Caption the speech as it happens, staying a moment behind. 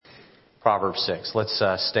Proverbs 6. Let's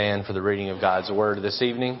stand for the reading of God's Word this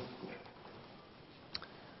evening.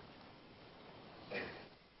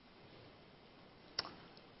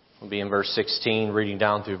 We'll be in verse 16, reading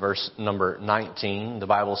down through verse number 19. The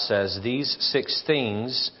Bible says, "These 6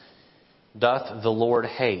 things doth the Lord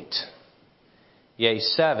hate, yea,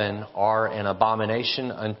 7 are an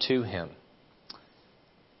abomination unto him.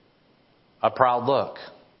 A proud look,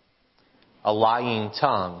 a lying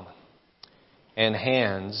tongue, and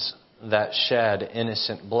hands that shed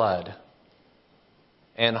innocent blood,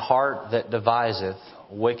 and heart that deviseth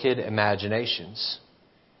wicked imaginations,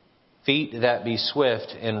 feet that be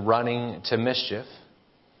swift in running to mischief,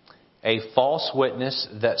 a false witness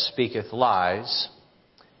that speaketh lies,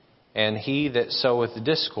 and he that soweth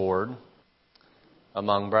discord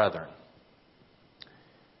among brethren."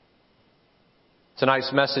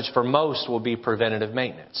 Tonight's message for most will be preventative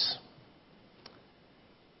maintenance.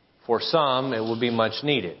 For some, it will be much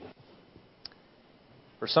needed.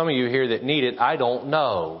 For some of you here that need it, I don't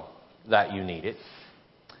know that you need it.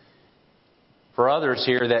 For others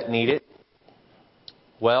here that need it,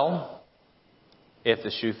 well, if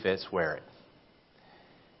the shoe fits, wear it.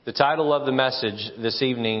 The title of the message this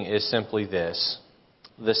evening is simply this: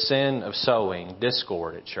 the sin of sowing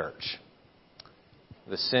discord at church.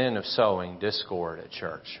 The sin of sowing discord at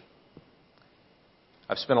church.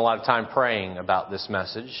 I've spent a lot of time praying about this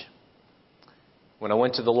message. When I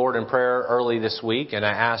went to the Lord in prayer early this week and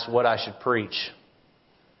I asked what I should preach,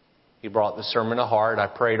 He brought the sermon to heart. I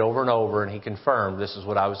prayed over and over, and He confirmed this is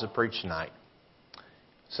what I was to preach tonight.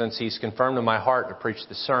 Since He's confirmed in my heart to preach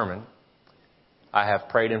the sermon, I have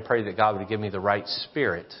prayed and prayed that God would give me the right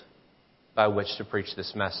spirit by which to preach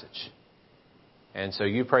this message. And so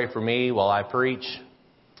you pray for me while I preach.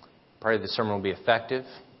 Pray the sermon will be effective.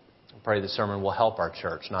 Pray the sermon will help our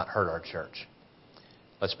church, not hurt our church.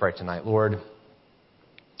 Let's pray tonight. Lord,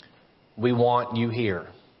 we want you here.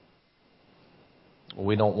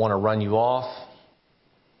 We don't want to run you off.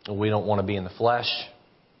 We don't want to be in the flesh.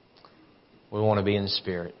 We want to be in the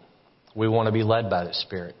Spirit. We want to be led by the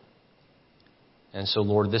Spirit. And so,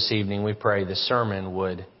 Lord, this evening we pray the sermon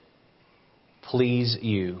would please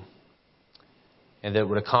you and that it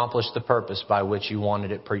would accomplish the purpose by which you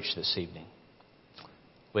wanted it preached this evening.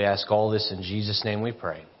 We ask all this in Jesus' name we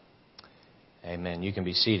pray. Amen. You can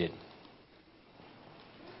be seated.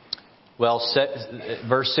 Well,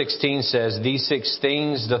 verse 16 says, "These 6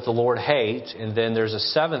 things doth the Lord hate," and then there's a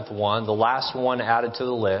 7th one, the last one added to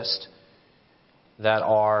the list, that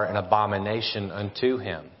are an abomination unto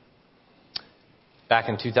him. Back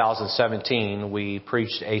in 2017, we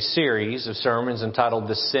preached a series of sermons entitled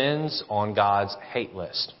 "The Sins on God's Hate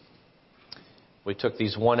List." We took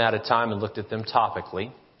these one at a time and looked at them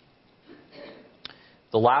topically.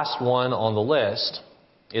 The last one on the list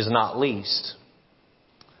is not least.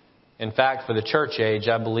 In fact, for the church age,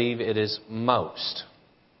 I believe it is most.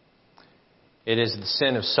 It is the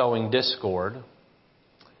sin of sowing discord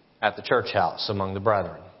at the church house among the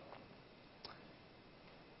brethren.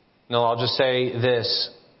 No, I'll just say this.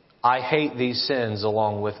 I hate these sins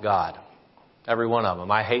along with God. Every one of them.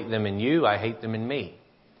 I hate them in you. I hate them in me.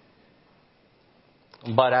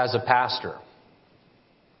 But as a pastor,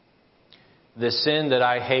 the sin that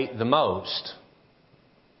I hate the most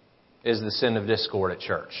is the sin of discord at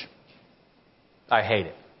church. I hate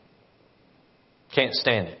it. Can't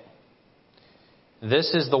stand it.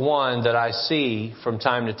 This is the one that I see from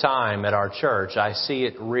time to time at our church. I see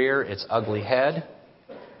it rear its ugly head.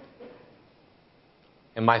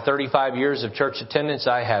 In my 35 years of church attendance,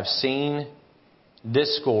 I have seen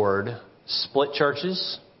discord split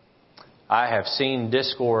churches. I have seen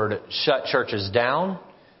discord shut churches down.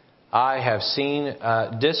 I have seen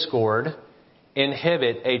discord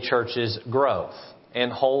inhibit a church's growth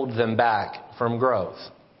and hold them back from growth.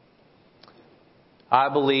 I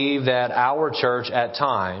believe that our church at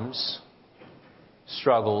times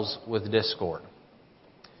struggles with discord.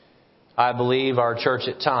 I believe our church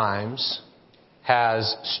at times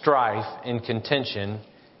has strife and contention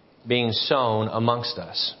being sown amongst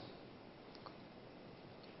us.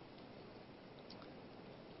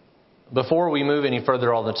 Before we move any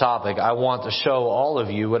further on the topic, I want to show all of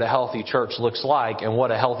you what a healthy church looks like and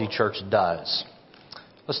what a healthy church does.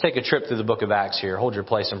 Let's take a trip through the book of Acts here. Hold your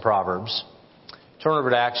place in Proverbs. Turn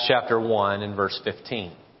over to Acts chapter 1 and verse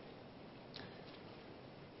 15.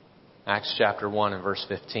 Acts chapter 1 and verse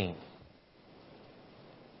 15.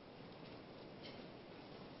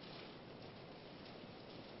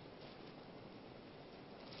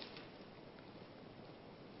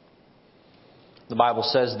 The Bible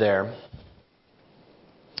says there,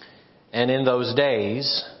 "And in those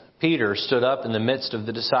days Peter stood up in the midst of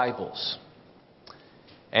the disciples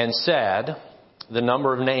and said the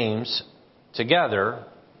number of names together,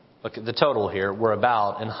 look at the total here, were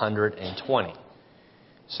about 120.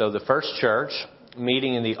 So the first church,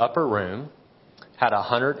 meeting in the upper room, had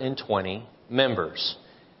 120 members.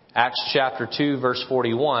 Acts chapter 2, verse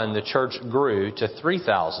 41, the church grew to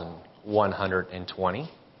 3,120.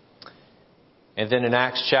 And then in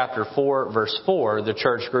Acts chapter 4, verse 4, the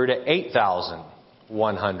church grew to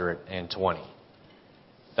 8,120.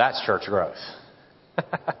 That's church growth.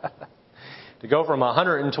 To go from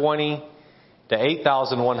 120 to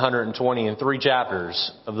 8,120 in 3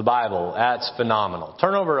 chapters of the Bible, that's phenomenal.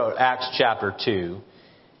 Turn over to Acts chapter 2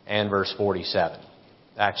 and verse 47.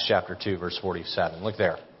 Acts chapter 2, verse 47. Look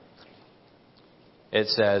there. It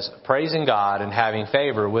says, praising God and having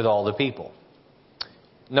favor with all the people.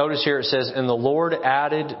 Notice here it says, and the Lord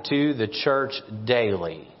added to the church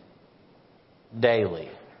daily. Daily.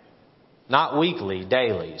 Not weekly,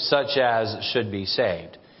 daily, such as should be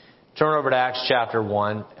saved. Turn over to Acts chapter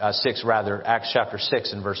 6 chapter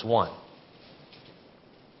 6 and verse 1.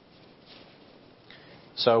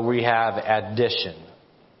 So we have addition.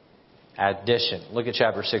 Addition. Look at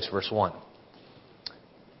chapter 6, verse 1.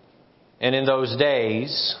 And in those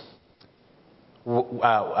days,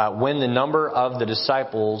 when the number of the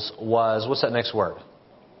disciples was, what's that next word?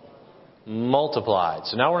 Multiplied.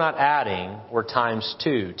 So now we're not adding, we're times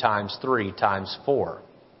 2, times 3, times 4.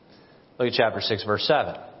 Look at chapter 6, verse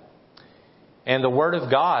 7. And the word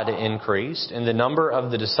of God increased, and the number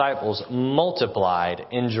of the disciples multiplied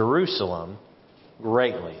in Jerusalem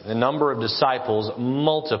greatly. The number of disciples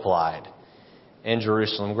multiplied in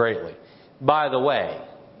Jerusalem greatly. By the way,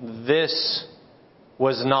 this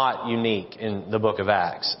was not unique in the book of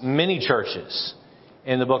Acts. Many churches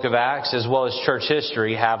in the book of Acts, as well as church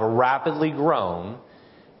history, have rapidly grown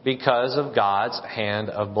because of God's hand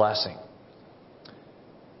of blessing.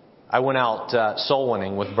 I went out soul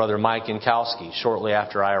winning with Brother Mike Inkowski shortly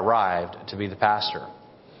after I arrived to be the pastor.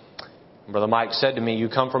 Brother Mike said to me, you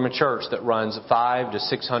come from a church that runs 500 to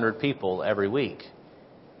 600 people every week.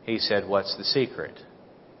 He said, what's the secret?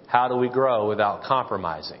 How do we grow without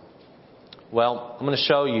compromising? Well, I'm going to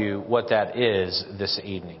show you what that is this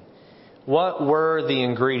evening. What were the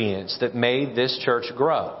ingredients that made this church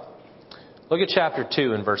grow? Look at chapter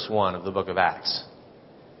 2 and verse 1 of the book of Acts.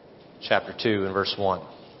 Chapter 2 and verse 1.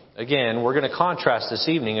 Again, we're going to contrast this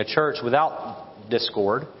evening a church without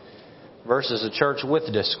discord versus a church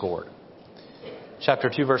with discord.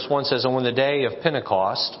 Chapter 2 verse 1 says, and when the day of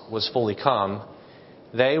Pentecost was fully come,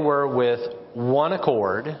 they were with one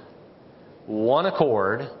accord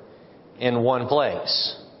in one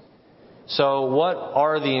place. So what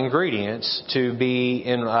are the ingredients to be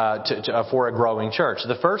for a growing church?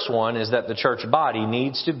 The first one is that the church body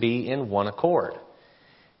needs to be in one accord.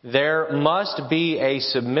 There must be a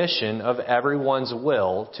submission of everyone's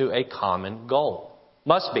will to a common goal.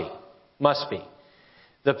 Must be.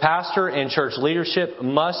 The pastor and church leadership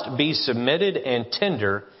must be submitted and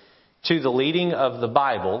tender to the leading of the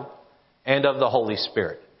Bible and of the Holy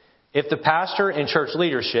Spirit. If the pastor and church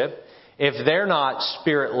leadership, if they're not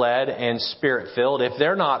Spirit-led and Spirit-filled, if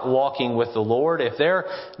they're not walking with the Lord, if they're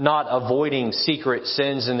not avoiding secret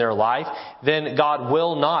sins in their life, then God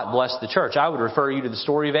will not bless the church. I would refer you to the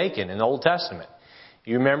story of Achan in the Old Testament.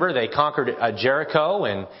 You remember they conquered Jericho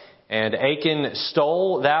and Achan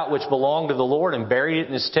stole that which belonged to the Lord and buried it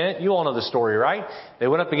in his tent. You all know the story, right? They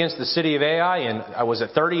went up against the city of Ai, and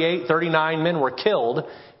 39 men were killed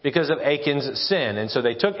because of Achan's sin. And so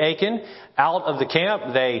they took Achan out of the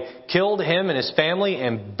camp. They killed him and his family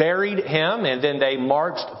and buried him. And then they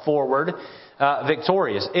marched forward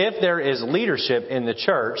victorious. If there is leadership in the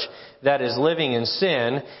church that is living in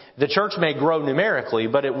sin, the church may grow numerically,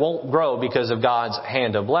 but it won't grow because of God's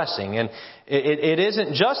hand of blessing. And it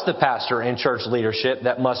isn't just the pastor and church leadership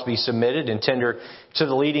that must be submitted and tender to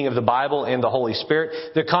the leading of the Bible and the Holy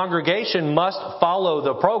Spirit. The congregation must follow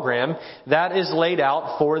the program that is laid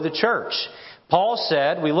out for the church. Paul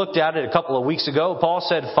said, we looked at it a couple of weeks ago, Paul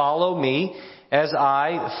said, follow me as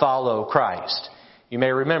I follow Christ. You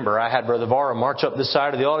may remember I had Brother Vara march up this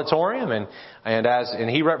side of the auditorium and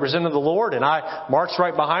he represented the Lord, and I marched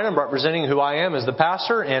right behind him representing who I am as the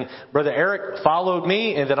pastor, and Brother Eric followed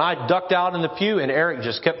me, and then I ducked out in the pew, and Eric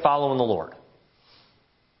just kept following the Lord.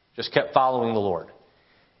 Just kept following the Lord.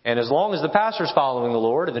 And as long as the pastor's following the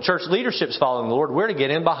Lord and the church leadership's following the Lord, we're to get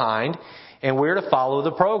in behind and we're to follow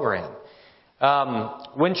the program.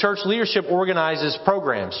 When church leadership organizes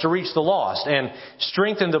programs to reach the lost and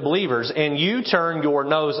strengthen the believers, and you turn your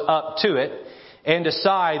nose up to it and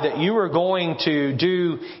decide that you are going to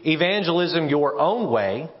do evangelism your own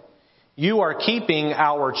way, you are keeping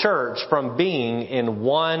our church from being in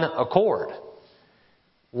one accord.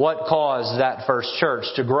 What caused that first church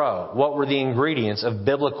to grow? What were the ingredients of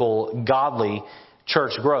biblical, godly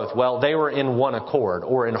church growth? Well, they were in one accord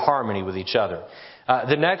or in harmony with each other.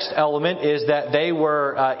 The next element is that they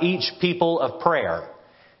were each people of prayer.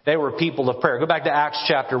 They were people of prayer. Go back to Acts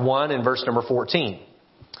chapter 1 and verse number 14.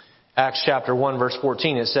 Acts chapter 1 verse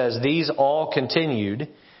 14, it says, "These all continued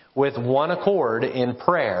with one accord in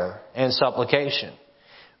prayer and supplication,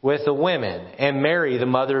 with the women and Mary, the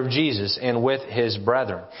mother of Jesus, and with his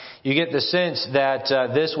brethren." You get the sense that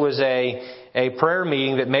this was a prayer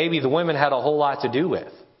meeting that maybe the women had a whole lot to do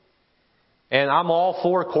with. And I'm all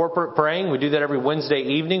for corporate praying. We do that every Wednesday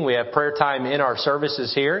evening. We have prayer time in our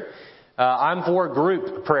services here. I'm for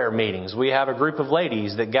group prayer meetings. We have a group of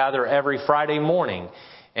ladies that gather every Friday morning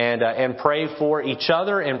and pray for each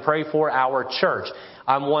other and pray for our church.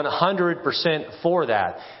 I'm 100% for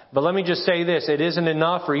that. But let me just say this. It isn't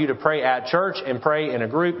enough for you to pray at church and pray in a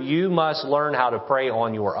group. You must learn how to pray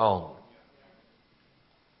on your own.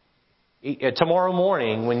 Tomorrow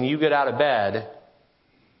morning, when you get out of bed,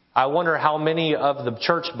 I wonder how many of the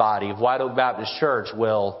church body of White Oak Baptist Church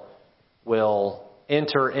will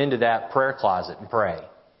enter into that prayer closet and pray.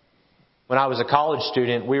 When I was a college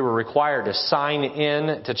student, we were required to sign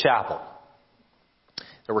in to chapel.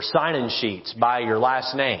 There were sign-in sheets by your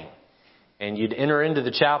last name. And you'd enter into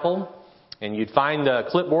the chapel, and you'd find the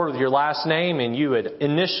clipboard with your last name, and you would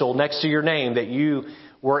initial next to your name that you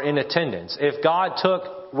were in attendance. If God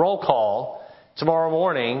took roll call tomorrow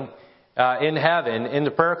morning in heaven, in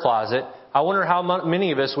the prayer closet, I wonder how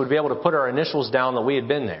many of us would be able to put our initials down that we had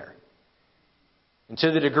been there. And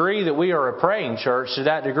to the degree that we are a praying church, to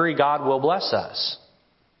that degree God will bless us.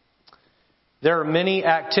 There are many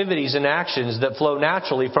activities and actions that flow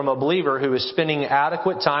naturally from a believer who is spending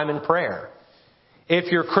adequate time in prayer.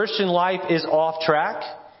 If your Christian life is off track,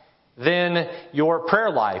 then your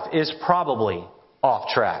prayer life is probably off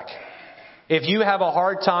track. If you have a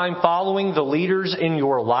hard time following the leaders in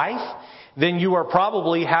your life, then you are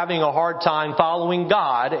probably having a hard time following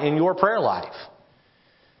God in your prayer life.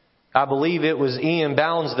 I believe it was Ian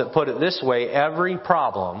Bounds that put it this way: every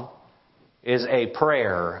problem is a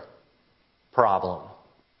prayer problem.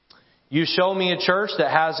 You show me a church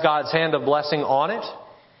that has God's hand of blessing on it,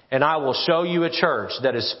 and I will show you a church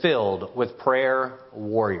that is filled with prayer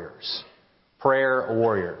warriors. Prayer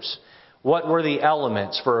warriors. What were the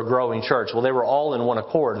elements for a growing church? Well, they were all in one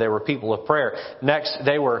accord. They were people of prayer. Next,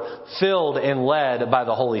 they were filled and led by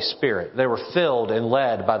the Holy Spirit. They were filled and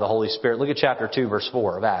led by the Holy Spirit. Look at chapter 2, verse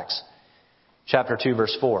 4 of Acts. Chapter 2,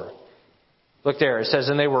 verse 4. Look there. It says,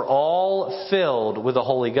 "And they were all filled with the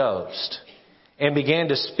Holy Ghost, and began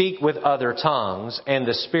to speak with other tongues, and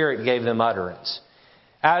the Spirit gave them utterance."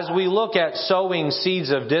 As we look at sowing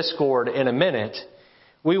seeds of discord in a minute,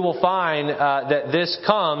 we will find that this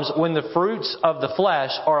comes when the fruits of the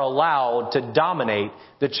flesh are allowed to dominate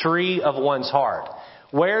the tree of one's heart.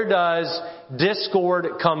 Where does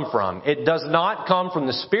discord come from? It does not come from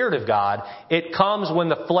the Spirit of God. It comes when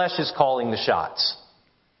the flesh is calling the shots.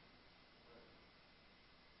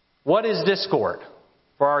 What is discord?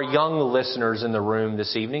 For our young listeners in the room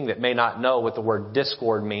this evening that may not know what the word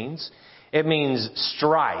discord means, it means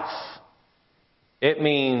strife. It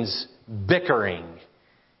means bickering.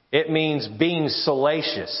 It means being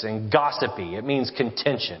salacious and gossipy. It means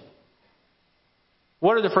contention.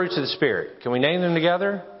 What are the fruits of the Spirit? Can we name them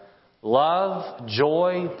together? Love,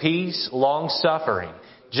 joy, peace, long-suffering,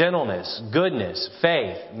 gentleness, goodness,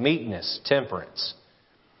 faith, meekness, temperance.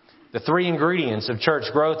 The three ingredients of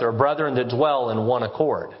church growth are brethren that dwell in one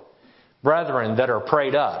accord, brethren that are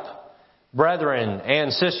prayed up, brethren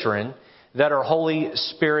and sisterin that are Holy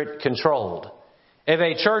Spirit controlled. If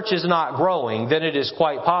a church is not growing, then it is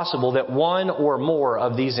quite possible that one or more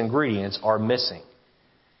of these ingredients are missing.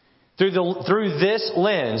 Through this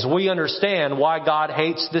lens, we understand why God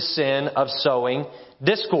hates the sin of sowing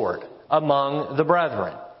discord among the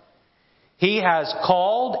brethren. He has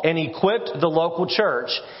called and equipped the local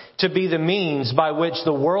church to be the means by which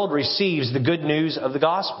the world receives the good news of the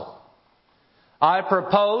gospel. I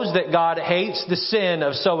propose that God hates the sin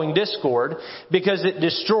of sowing discord because it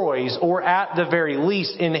destroys, or at the very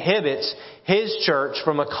least inhibits, His church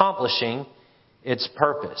from accomplishing its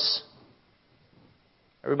purpose.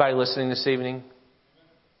 Everybody listening this evening?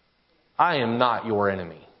 I am not your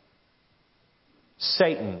enemy.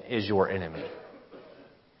 Satan is your enemy.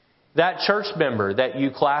 That church member that you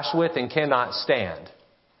clash with and cannot stand,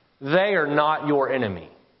 they are not your enemy.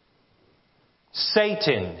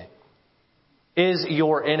 Satan is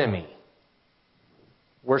your enemy.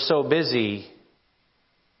 We're so busy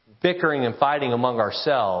bickering and fighting among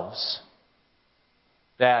ourselves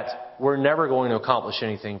that we're never going to accomplish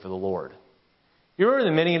anything for the Lord. You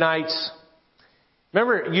remember the Midianites?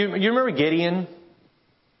 Remember, you remember Gideon?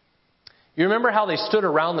 You remember how they stood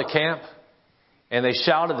around the camp and they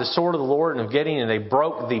shouted the sword of the Lord and of Gideon, and they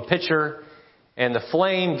broke the pitcher, and the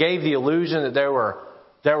flame gave the illusion that there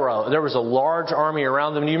was a large army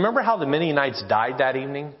around them. Do you remember how the Midianites died that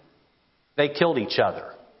evening? They killed each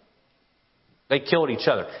other. They killed each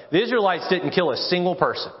other. The Israelites didn't kill a single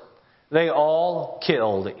person. They all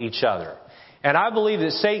killed each other. And I believe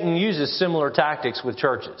that Satan uses similar tactics with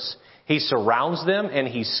churches. He surrounds them and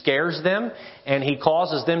he scares them and he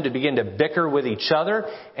causes them to begin to bicker with each other,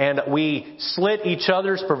 and we slit each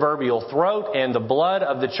other's proverbial throat, and the blood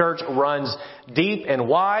of the church runs deep and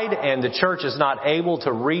wide, and the church is not able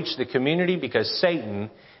to reach the community because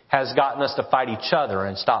Satan has gotten us to fight each other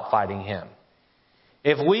and stop fighting him.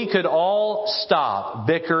 If we could all stop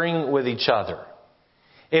bickering with each other,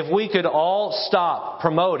 if we could all stop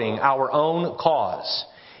promoting our own cause,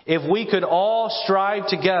 if we could all strive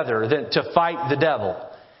together to fight the devil,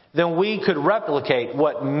 then we could replicate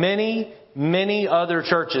what many, many other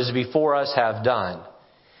churches before us have done.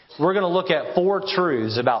 We're going to look at 4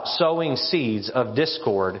 truths about sowing seeds of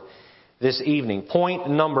discord this evening. Point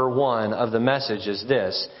number 1 of the message is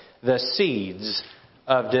this: the seeds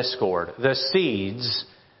of discord. The seeds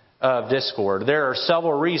of discord. There are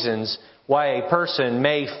several reasons why a person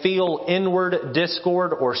may feel inward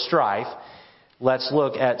discord or strife. Let's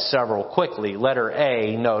look at several quickly. Letter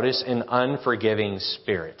A, notice, an unforgiving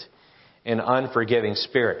spirit. An unforgiving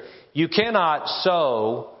spirit. You cannot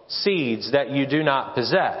sow seeds that you do not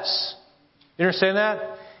possess. You understand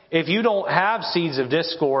that? If you don't have seeds of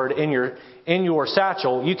discord in your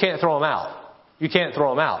satchel, you can't throw them out. You can't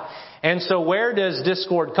throw them out. And so where does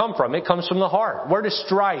discord come from? It comes from the heart. Where does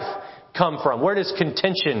strife come from? Where does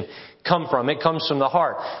contention come from? It comes from the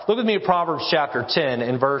heart. Look with me at Proverbs chapter 10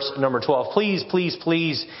 and verse number 12. Please, please,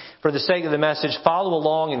 please, for the sake of the message, follow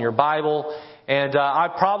along in your Bible. And I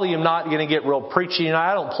probably am not going to get real preachy, and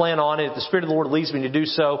I don't plan on it. If the Spirit of the Lord leads me to do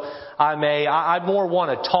so, I may. I more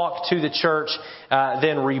want to talk to the church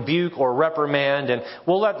than rebuke or reprimand. And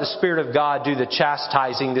we'll let the Spirit of God do the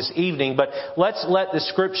chastising this evening. But let's let the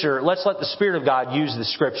Spirit of God use the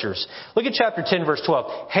Scriptures. Look at chapter 10, verse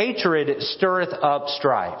 12. Hatred stirreth up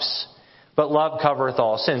strifes, but love covereth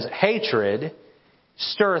all sins. Hatred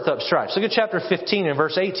stirreth up strifes. Look at chapter 15 and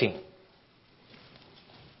verse 18.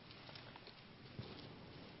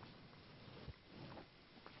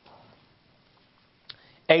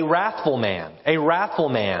 A wrathful man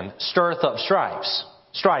stirreth up strife,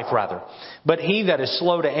 but he that is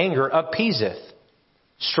slow to anger appeaseth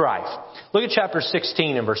strife. Look at chapter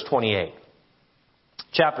 16 and verse 28.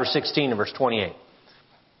 Chapter 16 and verse 28.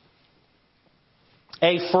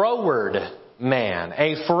 A froward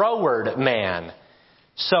man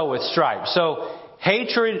soweth strife. So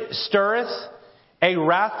hatred stirreth, a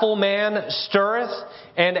wrathful man stirreth,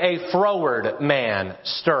 and a froward man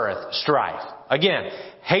stirreth strife. Again,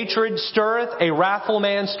 hatred stirreth, a wrathful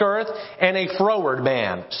man stirreth, and a froward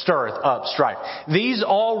man stirreth up strife. These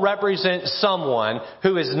all represent someone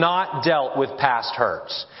who has not dealt with past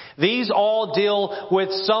hurts. These all deal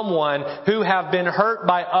with someone who have been hurt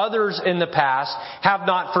by others in the past, have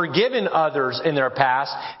not forgiven others in their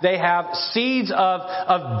past. They have seeds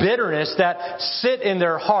of bitterness that sit in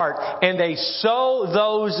their heart, and they sow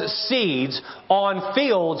those seeds on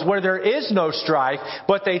fields where there is no strife,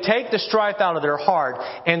 but they take the strife out of their heart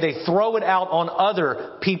and they throw it out on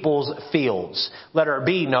other people's fields. Letter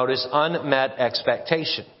B, notice unmet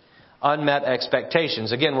expectation. Unmet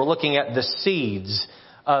expectations. Again, we're looking at the seeds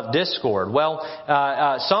of discord. Well,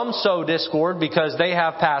 some sow discord because they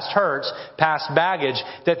have past hurts, past baggage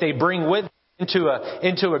that they bring with them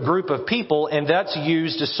into a group of people, and that's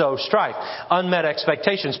used to sow strife. Unmet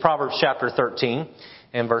expectations, Proverbs chapter 13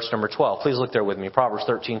 and verse number 12. Please look there with me. Proverbs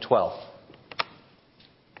 13:12.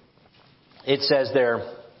 It says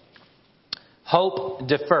there, hope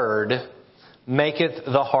deferred maketh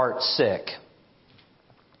the heart sick,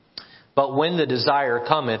 but when the desire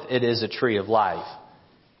cometh, it is a tree of life.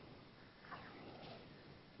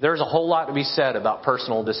 There's a whole lot to be said about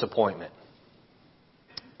personal disappointment.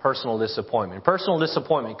 Personal disappointment. Personal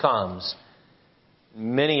disappointment comes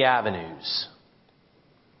in many avenues.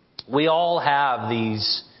 We all have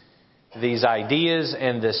these ideas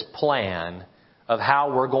and this plan of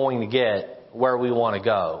how we're going to get where we want to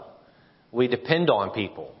go. We depend on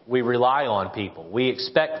people. We rely on people. We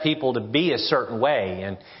expect people to be a certain way,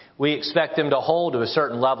 and we expect them to hold to a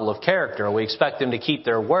certain level of character. We expect them to keep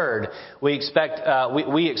their word. We expect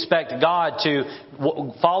God to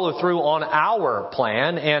follow through on our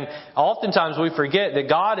plan. And oftentimes we forget that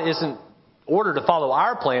God isn't ordered to follow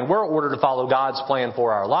our plan. We're ordered to follow God's plan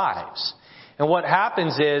for our lives. And what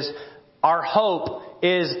happens is our hope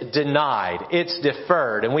is denied. It's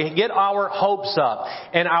deferred. And we get our hopes up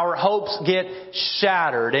and our hopes get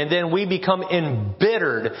shattered. And then we become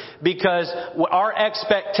embittered because our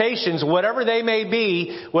expectations, whatever they may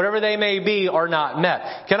be, are not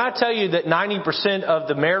met. Can I tell you that 90% of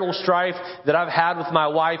the marital strife that I've had with my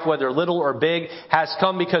wife, whether little or big, has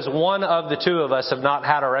come because one of the two of us have not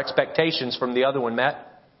had our expectations from the other one met?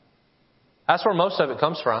 That's where most of it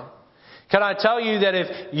comes from. Can I tell you that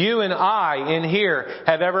if you and I in here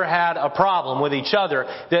have ever had a problem with each other,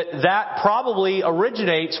 that probably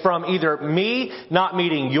originates from either me not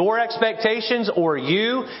meeting your expectations or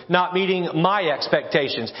you not meeting my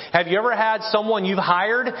expectations. Have you ever had someone you've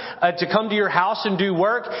hired to come to your house and do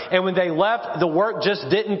work, and when they left, the work just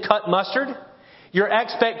didn't cut mustard? Your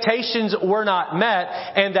expectations were not met,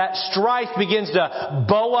 and that strife begins to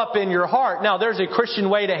bow up in your heart. Now, there's a Christian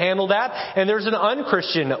way to handle that, and there's an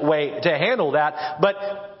unchristian way to handle that. But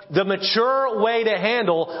the mature way to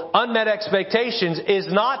handle unmet expectations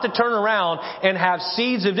is not to turn around and have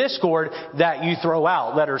seeds of discord that you throw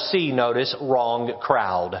out. Letter C, notice, wrong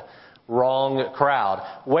crowd. Wrong crowd.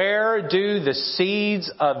 Where do the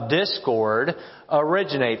seeds of discord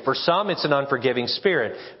originate? For some, it's an unforgiving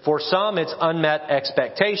spirit. For some, it's unmet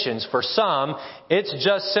expectations. For some, it's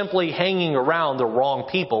just simply hanging around the wrong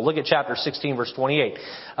people. Look at chapter 16, verse 28.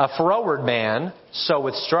 A froward man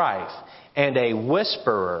soweth strife, and a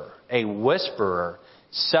whisperer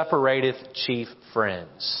separateth chief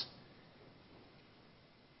friends.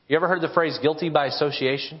 You ever heard the phrase guilty by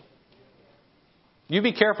association? You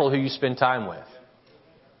be careful who you spend time with.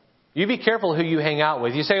 You be careful who you hang out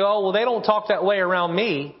with. You say, oh, well, they don't talk that way around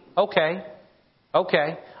me. Okay.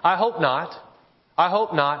 I hope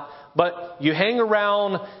not. But you hang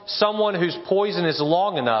around someone whose poison is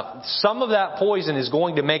long enough, some of that poison is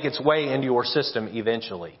going to make its way into your system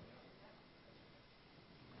eventually.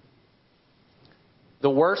 The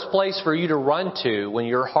worst place for you to run to when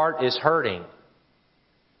your heart is hurting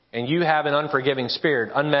and you have an unforgiving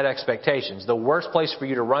spirit, unmet expectations, the worst place for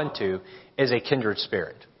you to run to is a kindred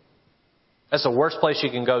spirit. That's the worst place you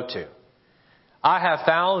can go to. I have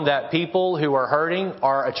found that people who are hurting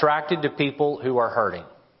are attracted to people who are hurting.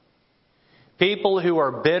 People who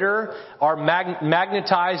are bitter are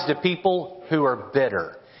magnetized to people who are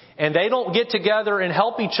bitter. And they don't get together and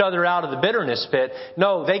help each other out of the bitterness pit.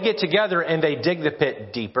 No, they get together and they dig the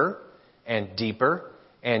pit deeper and deeper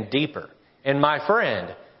and deeper. And my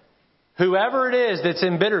friend, whoever it is that's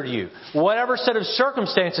embittered you, whatever set of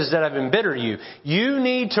circumstances that have embittered you, you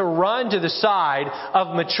need to run to the side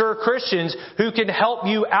of mature Christians who can help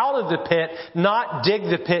you out of the pit, not dig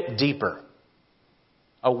the pit deeper.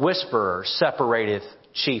 A whisperer separateth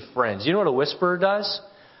chief friends. You know what a whisperer does?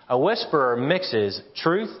 A whisperer mixes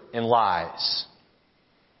truth and lies.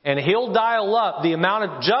 And he'll dial up the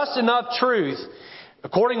amount of just enough truth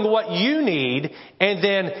according to what you need, and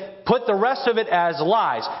then put the rest of it as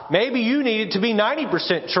lies. Maybe you need it to be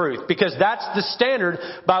 90% truth, because that's the standard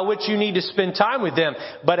by which you need to spend time with them.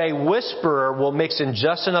 But a whisperer will mix in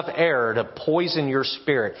just enough error to poison your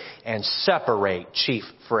spirit and separate chief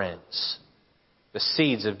friends. The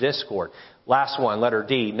seeds of discord. Last one, letter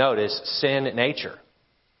D. Notice, sin nature.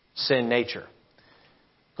 Sin nature.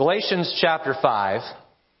 Galatians chapter 5.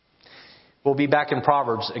 We'll be back in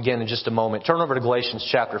Proverbs again in just a moment. Turn over to Galatians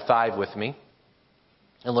chapter 5 with me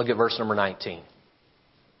and look at verse number 19.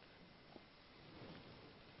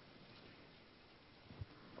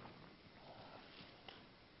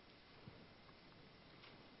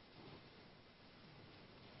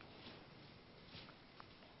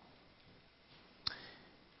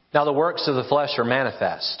 Now the works of the flesh are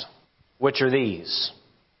manifest. Which are these?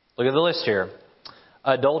 Look at the list here.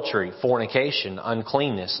 Adultery, fornication,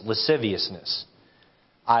 uncleanness, lasciviousness,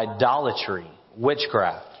 idolatry,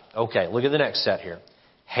 witchcraft. Okay, look at the next set here.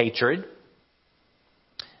 Hatred,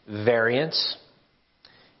 variance,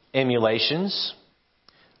 emulations,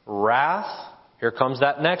 wrath. Here comes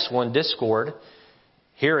that next one, discord.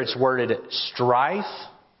 Here it's worded strife,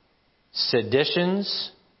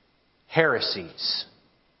 seditions, heresies.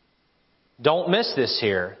 Don't miss this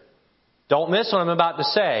here. Don't miss what I'm about to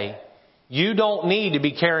say. You don't need to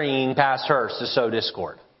be carrying past hurts to sow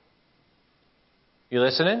discord. You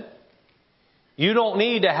listening? You don't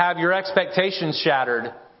need to have your expectations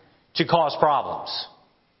shattered to cause problems.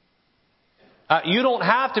 You don't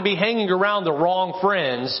have to be hanging around the wrong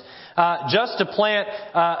friends just to plant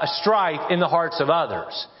a strife in the hearts of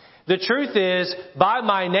others. The truth is, by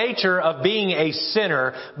my nature of being a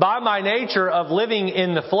sinner, by my nature of living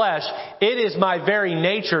in the flesh, it is my very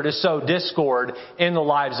nature to sow discord in the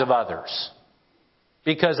lives of others.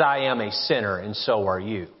 Because I am a sinner and so are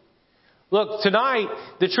you. Look, tonight,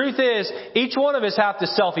 the truth is, each one of us have to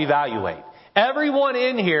self-evaluate. Everyone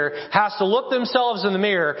in here has to look themselves in the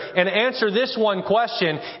mirror and answer this one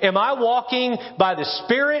question: am I walking by the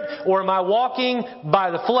Spirit or am I walking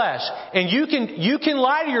by the flesh? And you can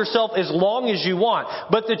lie to yourself as long as you want.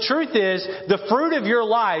 But the truth is, the fruit of your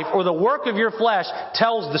life or the work of your flesh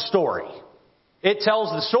tells the story. It tells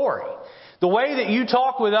the story. The way that you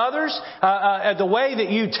talk with others, the way that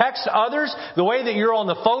you text others, the way that you're on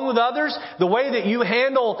the phone with others, the way that you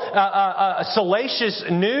handle salacious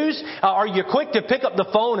news. Are you quick to pick up the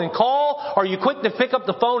phone and call? Are you quick to pick up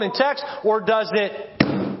the phone and text? Or does it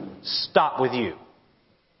stop with you?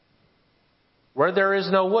 Where there is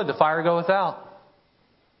no wood, the fire goeth out.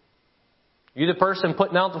 You the person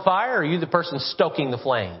putting out the fire, or are you the person stoking the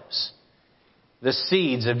flames? The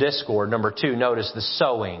seeds of discord. Number 2, notice the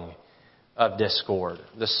sowing of discord.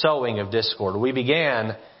 The sowing of discord. We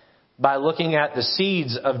began by looking at the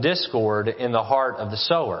seeds of discord in the heart of the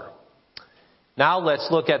sower. Now let's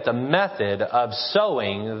look at the method of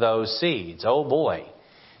sowing those seeds. Oh boy.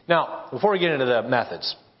 Now, before we get into the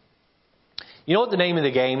methods, you know what the name of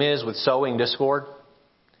the game is with sowing discord?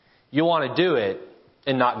 You want to do it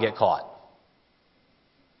and not get caught.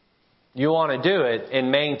 You want to do it and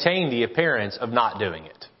maintain the appearance of not doing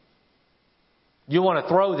it. You want to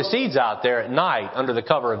throw the seeds out there at night under the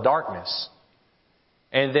cover of darkness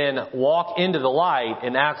and then walk into the light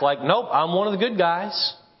and act like, nope, I'm one of the good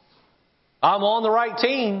guys. I'm on the right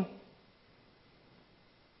team.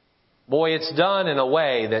 Boy, it's done in a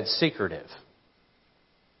way that's secretive.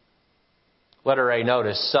 Letter A,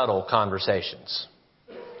 notice subtle conversations.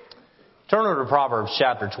 Turn over to Proverbs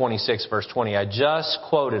chapter 26, verse 20. I just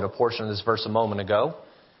quoted a portion of this verse a moment ago.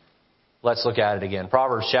 Let's look at it again.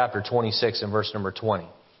 Proverbs chapter 26 and verse number 20.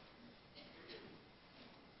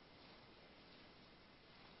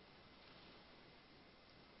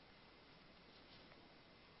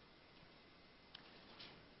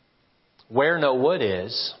 Where no wood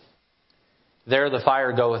is, there the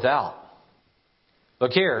fire goeth out.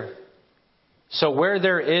 Look here. So where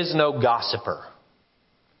there is no gossiper,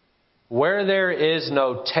 where there is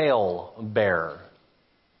no tale bearer,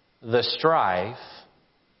 the strife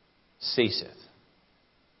ceaseth.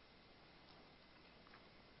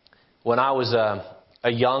 When I was a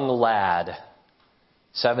young lad,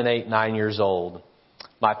 7, 8, 9 years old,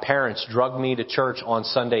 my parents drugged me to church on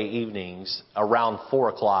Sunday evenings around 4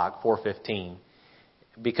 o'clock, 4:15,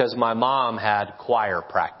 because my mom had choir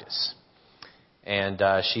practice. And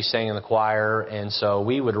she sang in the choir, and so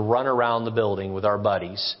we would run around the building with our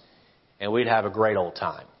buddies, and we'd have a great old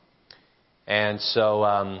time. And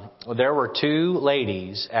so there were 2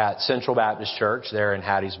 ladies at Central Baptist Church there in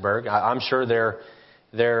Hattiesburg. I'm sure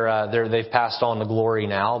they've passed on to glory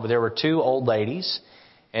now, but there were 2 old ladies,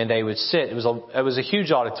 and they would sit. It was a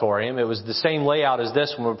huge auditorium. It was the same layout as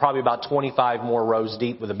this one, probably about 25 more rows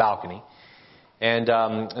deep with a balcony. And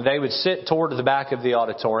they would sit toward the back of the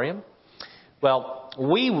auditorium. Well,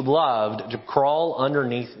 we loved to crawl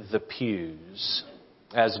underneath the pews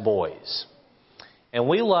as boys. And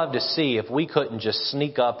we loved to see if we couldn't just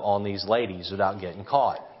sneak up on these ladies without getting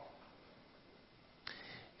caught.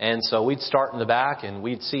 And so we'd start in the back and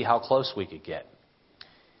we'd see how close we could get.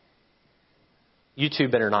 You two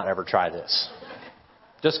better not ever try this.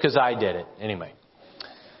 Just because I did it. Anyway.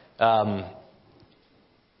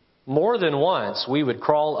 More than once, we would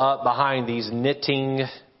crawl up behind these knitting,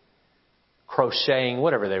 crocheting,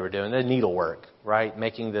 whatever they were doing, the needlework, right?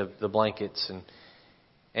 Making the blankets.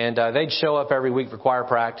 And they'd show up every week for choir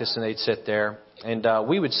practice, and they'd sit there. And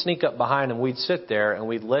we would sneak up behind them. We'd sit there, and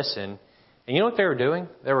we'd listen. And you know what they were doing?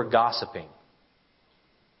 They were gossiping.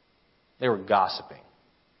 They were gossiping.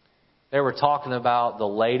 They were talking about the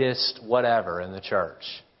latest whatever in the church,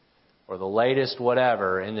 or the latest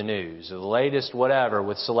whatever in the news, or the latest whatever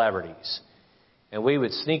with celebrities. And we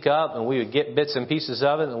would sneak up, and we would get bits and pieces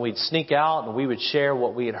of it, and we'd sneak out, and we would share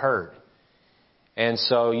what we had heard. And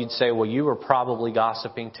so you'd say, well, you were probably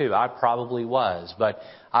gossiping too. I probably was, but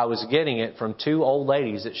I was getting it from 2 old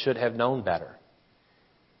ladies that should have known better.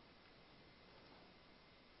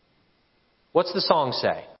 What's the song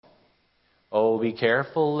say? Oh, be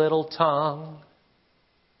careful, little tongue,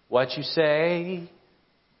 what you say.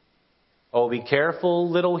 Oh, be careful,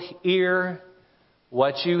 little ear,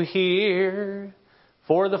 what you hear.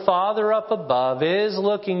 For the Father up above is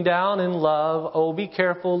looking down in love. Oh, be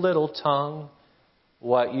careful, little tongue,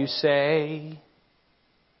 what you say.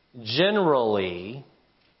 Generally,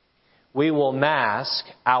 we will mask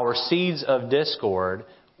our seeds of discord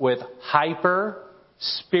with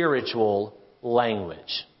hyper-spiritual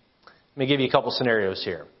language. Let me give you a couple scenarios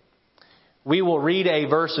here. we will read a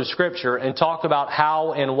verse of Scripture and talk about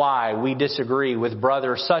how and why we disagree with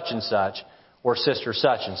brother such and such or sister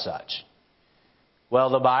such and such. Well,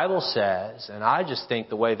 the Bible says, and I just think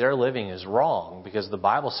the way they're living is wrong because the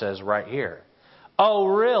Bible says right here, oh,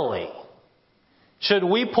 really? Should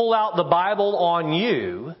we pull out the Bible on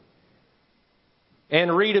you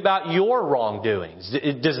and read about your wrongdoings?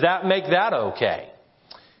 Does that make that okay?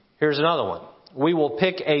 Here's another one. We will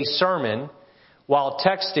pick a sermon while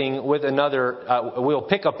texting with another, we'll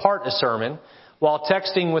pick apart a sermon while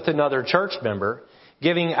texting with another church member,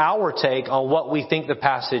 giving our take on what we think the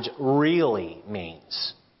passage really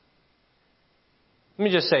means. Let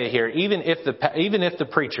me just say here, even if the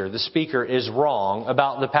preacher, the speaker, is wrong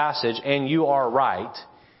about the passage and you are right,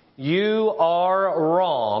 you are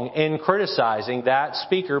wrong in criticizing that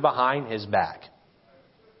speaker behind his back.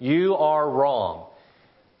 You are wrong.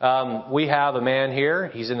 We have a man here.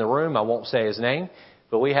 He's in the room. I won't say his name.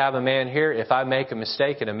 But we have a man here. If I make a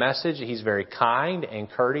mistake in a message, he's very kind and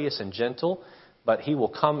courteous and gentle. But he will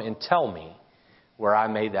come and tell me where I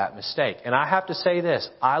made that mistake. And I have to say this.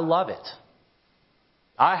 I love it.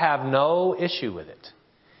 I have no issue with it.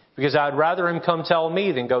 Because I'd rather him come tell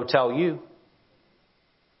me than go tell you.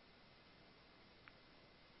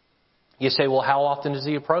 You say, well, how often does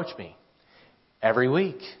he approach me? Every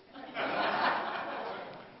week.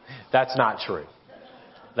 That's not true.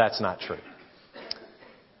 That's not true.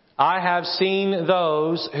 I have seen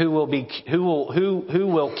those who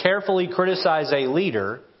will carefully criticize a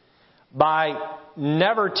leader by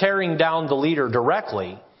never tearing down the leader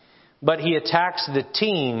directly, but he attacks the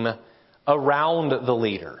team around the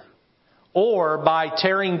leader, or by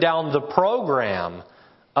tearing down the program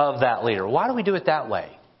of that leader. Why do we do it that way?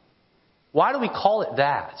 Why do we call it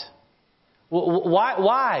that?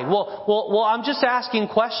 Why? Well, I'm just asking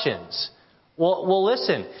questions. Well,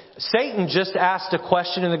 listen. Satan just asked a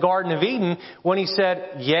question in the Garden of Eden when he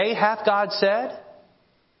said, "Yea, hath God said?"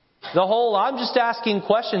 The whole "I'm just asking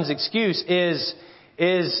questions" excuse is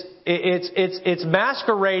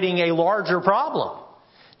masquerading a larger problem.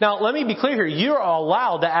 Now, let me be clear here. You're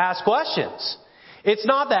allowed to ask questions. It's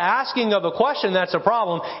not the asking of a question that's a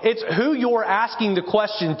problem. It's who you're asking the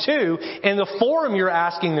question to and the forum you're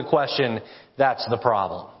asking the question that's the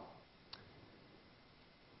problem.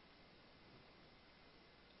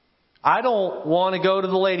 I don't want to go to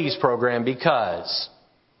the ladies' program because.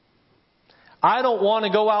 I don't want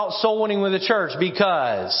to go out soul winning with the church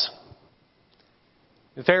because.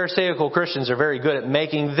 The Pharisaical Christians are very good at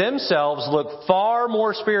making themselves look far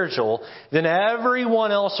more spiritual than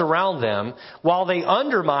everyone else around them, while they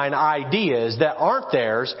undermine ideas that aren't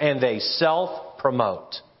theirs and they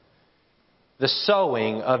self-promote. The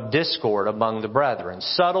sowing of discord among the brethren.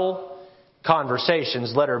 Subtle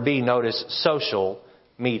conversations, letter B, notice social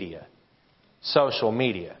media. Social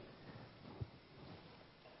media.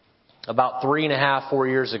 About 3.5, 4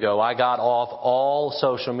 years ago, I got off all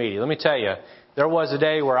social media. Let me tell you, there was a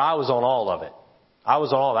day where I was on all of it. I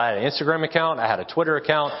was on all of it. I had an Instagram account, I had a Twitter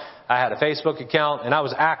account, I had a Facebook account, and I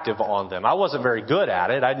was active on them. I wasn't very good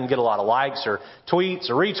at it. I didn't get a lot of likes or tweets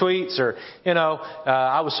or retweets or,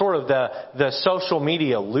 I was sort of the social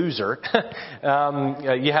media loser.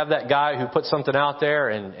 You have that guy who puts something out there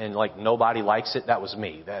and like nobody likes it. That was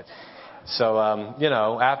me. So,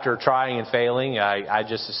 after trying and failing, I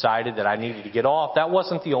just decided that I needed to get off. That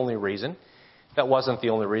wasn't the only reason.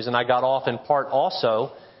 I got off in part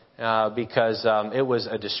also because it was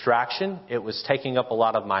a distraction. It was taking up a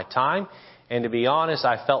lot of my time. And to be honest,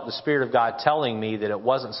 I felt the Spirit of God telling me that it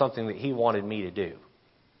wasn't something that He wanted me to do.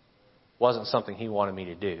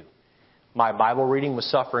 My Bible reading was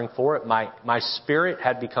suffering for it. My spirit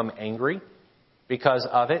had become angry because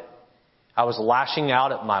of it. I was lashing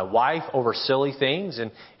out at my wife over silly things.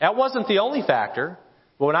 And that wasn't the only factor.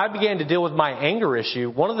 But when I began to deal with my anger issue,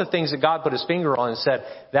 one of the things that God put His finger on and said,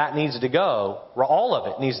 that needs to go, or all of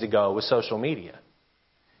it needs to go, was social media.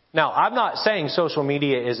 Now, I'm not saying social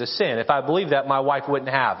media is a sin. If I believed that, my wife wouldn't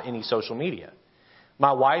have any social media.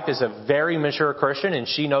 My wife is a very mature Christian, and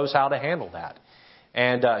she knows how to handle that.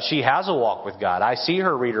 And she has a walk with God. I see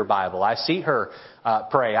her read her Bible. I see her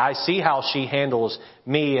pray. I see how she handles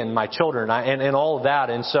me and my children and all of that.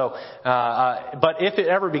 And so, but if it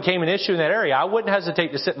ever became an issue in that area, I wouldn't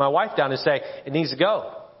hesitate to sit my wife down and say, it needs to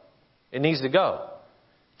go. It needs to go.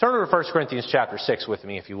 Turn to 1 Corinthians chapter 6 with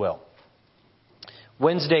me, if you will.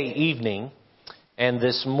 Wednesday evening and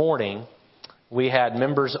this morning, we had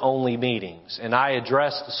members-only meetings. And I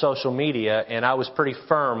addressed social media, and I was pretty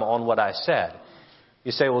firm on what I said.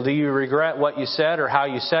 You say, well, do you regret what you said or how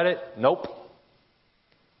you said it? Nope.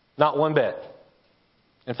 Not one bit.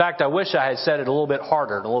 In fact, I wish I had said it a little bit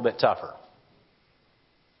harder and a little bit tougher.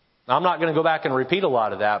 Now, I'm not going to go back and repeat a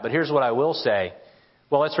lot of that, but here's what I will say.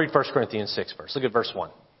 Well, let's read 1 Corinthians 6 first. Look at verse 1.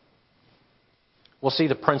 We'll see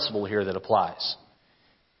the principle here that applies.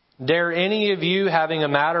 Dare any of you, having a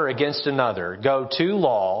matter against another, go to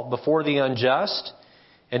law before the unjust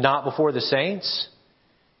and not before the saints?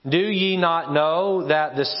 Do ye not know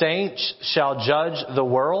that the saints shall judge the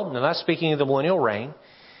world? Now that's speaking of the millennial reign.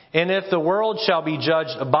 And if the world shall be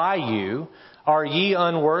judged by you, are ye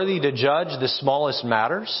unworthy to judge the smallest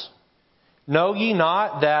matters? Know ye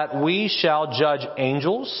not that we shall judge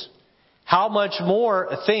angels? How much more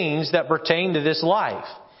things that pertain to this life?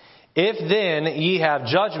 If then ye have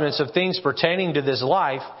judgments of things pertaining to this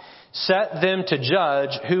life, set them to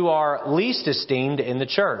judge who are least esteemed in the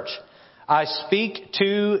church. I speak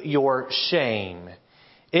to your shame.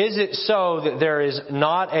 Is it so that there is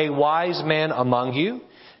not a wise man among you?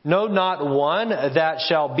 No, not one that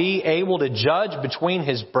shall be able to judge between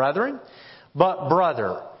his brethren? But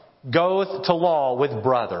brother goeth to law with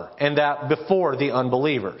brother, and that before the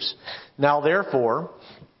unbelievers. Now therefore,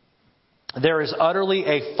 there is utterly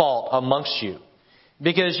a fault amongst you,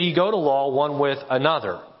 because ye go to law one with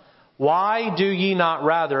another. Why do ye not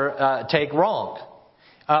rather take wrong?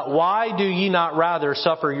 Why do ye not rather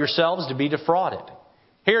suffer yourselves to be defrauded?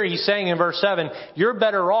 Here he's saying in verse 7, you're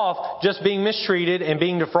better off just being mistreated and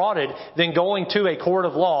being defrauded than going to a court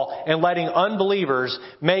of law and letting unbelievers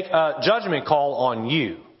make a judgment call on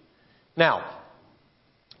you. Now,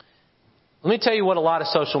 let me tell you what a lot of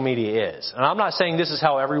social media is. And I'm not saying this is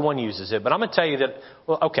how everyone uses it, but I'm going to tell you that,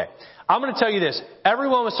 I'm going to tell you this.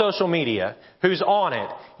 Everyone with social media who's on it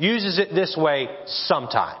uses it this way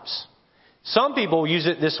sometimes. Some people use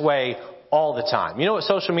it this way all the time. You know what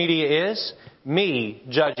social media is? Me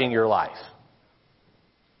judging your life.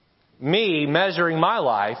 Me measuring my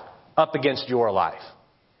life up against your life.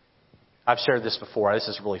 I've shared this before. This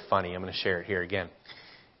is really funny. I'm going to share it here again.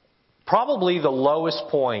 Probably the lowest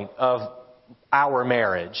point of our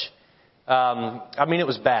marriage. It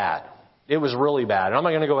was bad. It was really bad. And I'm not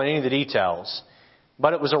going to go into any of the details.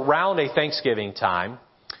 But it was around a Thanksgiving time.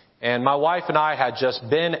 And my wife and I had just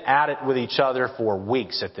been at it with each other for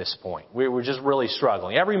weeks at this point. We were just really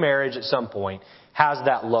struggling. Every marriage at some point has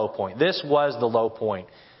that low point. This was the low point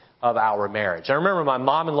of our marriage. I remember my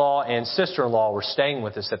mom-in-law and sister-in-law were staying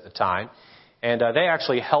with us at the time. And they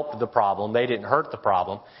actually helped the problem. They didn't hurt the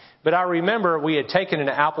problem. But I remember we had taken an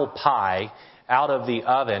apple pie out of the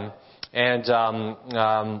oven. And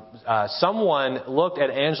someone looked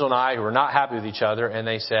at Angela and I, who were not happy with each other, and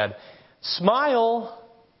they said, "Smile."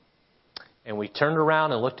 And we turned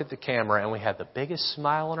around and looked at the camera, and we had the biggest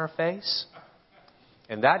smile on our face.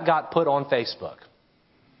 And that got put on Facebook.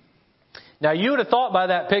 Now, you would have thought by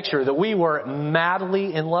that picture that we were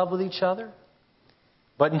madly in love with each other.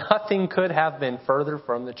 But nothing could have been further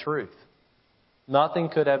from the truth. Nothing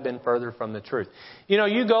could have been further from the truth. You know,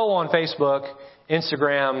 you go on Facebook,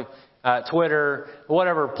 Instagram, Twitter,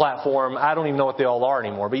 whatever platform, I don't even know what they all are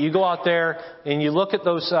anymore. But you go out there and you look at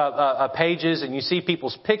those pages and you see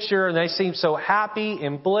people's picture and they seem so happy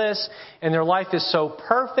and bliss and their life is so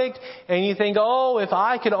perfect. And you think, oh, if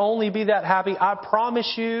I could only be that happy, I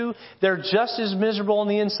promise you they're just as miserable on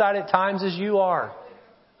the inside at times as you are.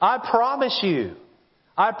 I promise you.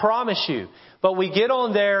 I promise you. But we get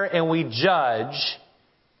on there and we judge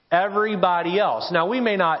everybody else. Now, we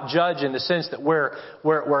may not judge in the sense that we're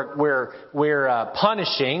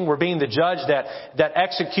punishing. We're being the judge that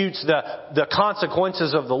executes the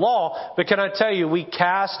consequences of the law. But can I tell you, we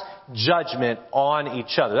cast judgment on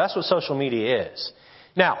each other. That's what social media is.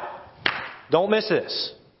 Now, don't miss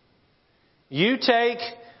this. You take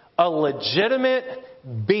a legitimate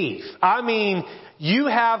beef. I mean, you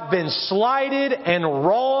have been slighted and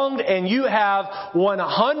wronged and you have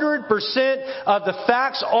 100% of the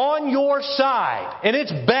facts on your side. And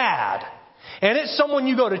it's bad. And it's someone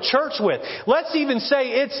you go to church with. Let's even say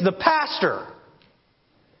it's the pastor.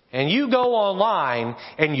 And you go online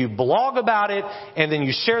and you blog about it and then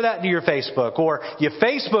you share that to your Facebook. Or you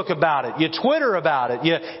Facebook about it. You Twitter about it.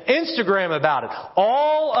 You Instagram about it.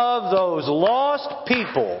 All of those lost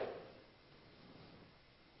people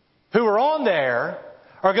who are on there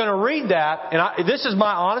are going to read that, and this is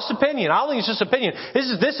my honest opinion. I don't think it's just opinion.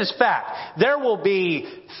 This is fact. There will be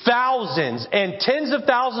thousands and tens of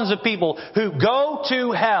thousands of people who go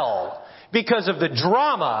to hell because of the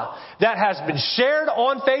drama that has been shared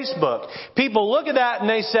on Facebook. People look at that and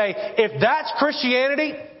they say, if that's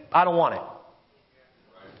Christianity, I don't want it.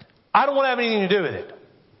 I don't want to have anything to do with it.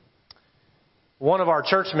 One of our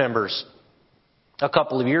church members a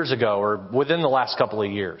couple of years ago, or within the last couple of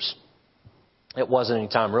years, it wasn't any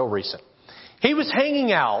time real recent, he was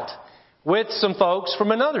hanging out with some folks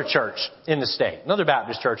from another church in the state, another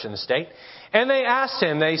Baptist church in the state. And they asked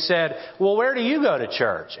him, they said, well, where do you go to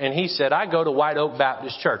church? And he said, I go to White Oak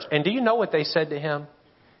Baptist Church. And do you know what they said to him?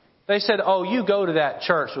 They said, oh, you go to that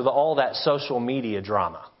church with all that social media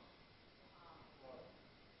drama.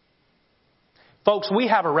 Folks, we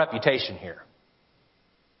have a reputation here.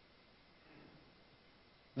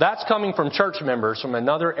 That's coming from church members from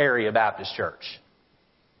another area Baptist church.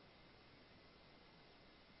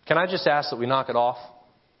 Can I just ask that we knock it off?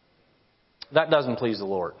 That doesn't please the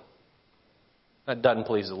Lord. That doesn't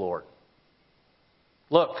please the Lord.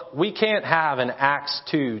 Look, we can't have an Acts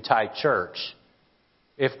 2 type church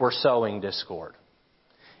if we're sowing discord.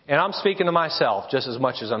 And I'm speaking to myself just as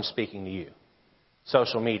much as I'm speaking to you.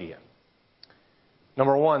 Social media.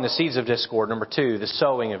 Number 1, the seeds of discord. Number 2, the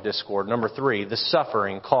sowing of discord. Number 3, the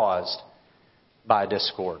suffering caused by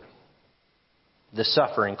discord. The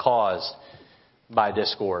suffering caused by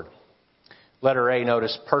discord. Letter A,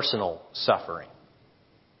 notice personal suffering.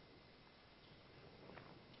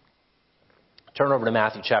 Turn over to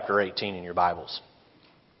Matthew chapter 18 in your Bibles.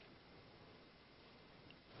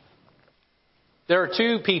 There are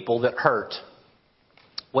two people that hurt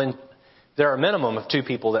when there are a minimum of two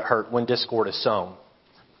people that hurt when discord is sown.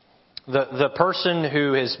 The person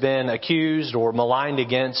who has been accused or maligned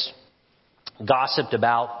against, gossiped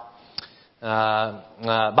about.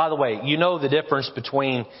 By the way, you know the difference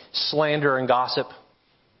between slander and gossip?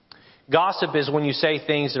 Gossip is when you say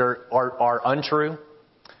things that are untrue.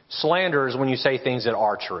 Slander is when you say things that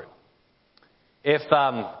are true. If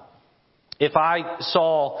I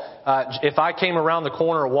came around the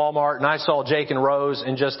corner of Walmart and I saw Jake and Rose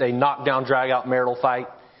in just a knockdown, drag-out marital fight,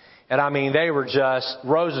 and I mean, Rose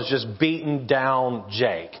was just beating down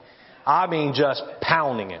Jake. I mean, just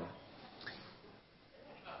pounding him.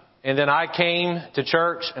 And then I came to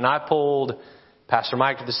church and I pulled Pastor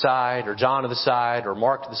Mike to the side, or John to the side, or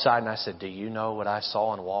Mark to the side, and I said, do you know what I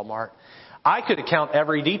saw in Walmart? I could account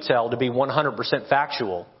every detail to be 100%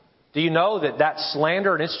 factual. Do you know that that's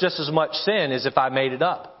slander and it's just as much sin as if I made it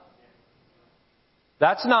up?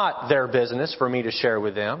 That's not their business for me to share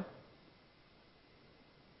with them.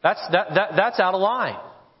 That's out of line.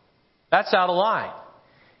 That's out of line.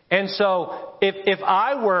 And so if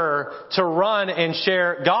I were to run and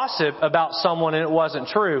share gossip about someone and it wasn't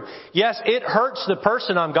true, yes, it hurts the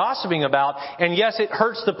person I'm gossiping about, and yes, it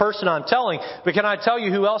hurts the person I'm telling. But can I tell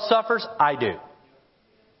you who else suffers? I do.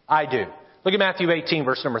 I do. Look at Matthew 18,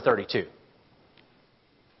 verse number 32.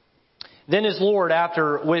 Then his Lord,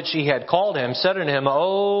 after which he had called him, said unto him,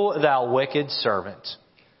 O thou wicked servant,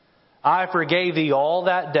 I forgave thee all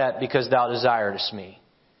that debt because thou desiredest me.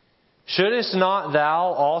 Shouldest not thou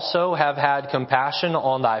also have had compassion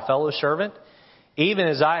on thy fellow servant, even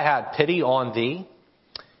as I had pity on thee?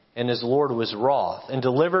 And his Lord was wroth, and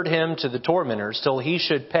delivered him to the tormentors, till he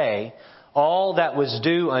should pay all that was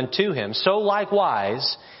due unto him. So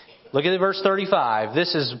likewise, look at verse 35.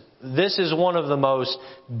 This is one of the most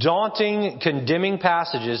daunting, condemning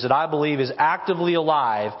passages that I believe is actively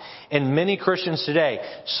alive in many Christians today.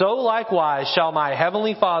 So likewise shall my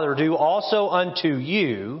heavenly Father do also unto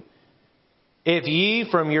you, if ye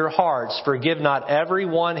from your hearts forgive not every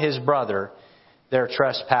one his brother their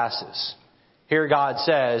trespasses. Here God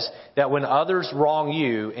says that when others wrong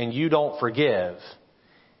you and you don't forgive,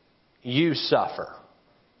 you suffer.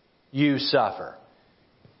 You suffer.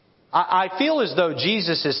 I feel as though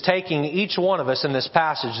Jesus is taking each one of us in this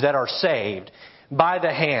passage that are saved by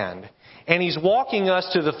the hand, and He's walking us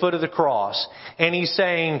to the foot of the cross, and He's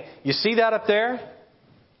saying, you see that up there?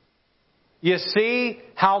 You see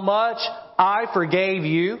how much I forgave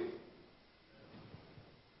you?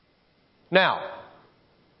 Now,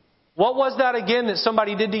 what was that again that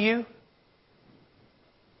somebody did to you?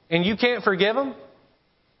 And you can't forgive them?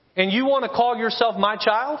 And you want to call yourself my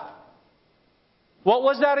child? What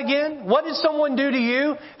was that again? What did someone do to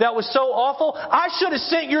you that was so awful? I should have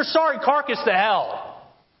sent your sorry carcass to hell.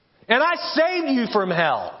 And I saved you from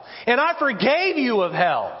hell. And I forgave you of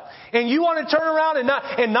hell. And you want to turn around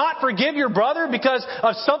and not forgive your brother because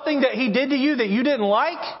of something that he did to you that you didn't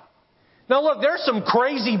like? Now look, there's some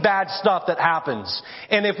crazy bad stuff that happens.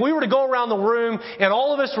 And if we were to go around the room and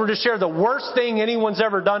all of us were to share the worst thing anyone's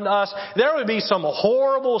ever done to us, there would be some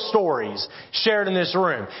horrible stories shared in this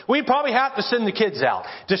room. We'd probably have to send the kids out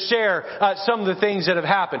to share some of the things that have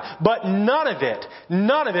happened. But none of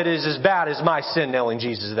it is as bad as my sin nailing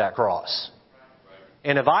Jesus to that cross.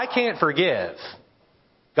 And if I can't forgive,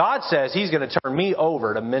 God says He's going to turn me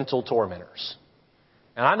over to mental tormentors.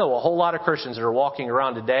 And I know a whole lot of Christians that are walking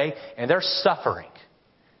around today and they're suffering.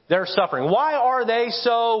 They're suffering. Why are they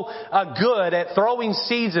so good at throwing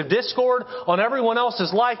seeds of discord on everyone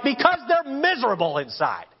else's life? Because they're miserable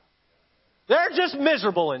inside. They're just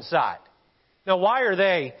miserable inside. Now, why are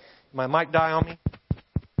they... Did my mic die on me?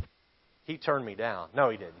 He turned me down. No,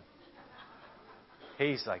 he didn't.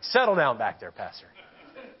 He's like, settle down back there, Pastor.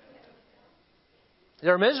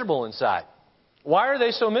 They're miserable inside. Why are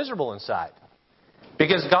they so miserable inside?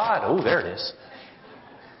 Because God... Oh, there it is.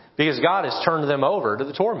 Because God has turned them over to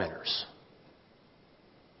the tormentors.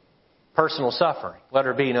 Personal suffering.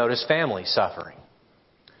 Letter B, notice family suffering.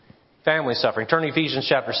 Family suffering. Turn to Ephesians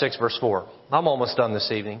chapter 6, verse 4. I'm almost done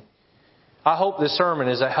this evening. I hope this sermon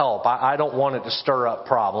is a help. I don't want it to stir up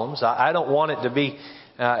problems. I don't want it to be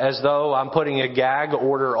as though I'm putting a gag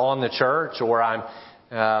order on the church or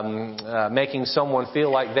I'm making someone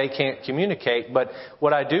feel like they can't communicate. But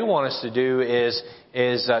what I do want us to do is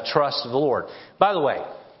trust the Lord. By the way,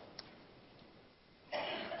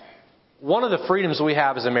 one of the freedoms we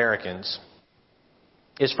have as Americans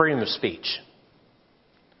is freedom of speech.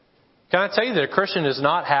 Can I tell you that a Christian does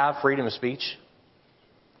not have freedom of speech?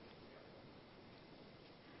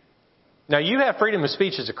 Now, you have freedom of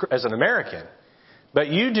speech as an American, but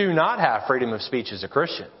you do not have freedom of speech as a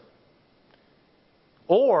Christian.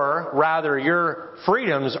 Or, rather, your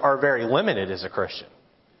freedoms are very limited as a Christian.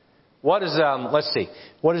 What is, let's see,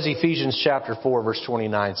 what does Ephesians chapter 4, verse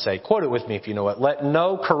 29 say? Quote it with me if you know it. Let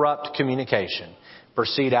no corrupt communication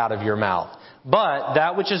proceed out of your mouth, but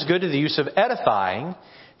that which is good to the use of edifying,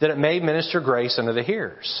 that it may minister grace unto the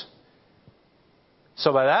hearers.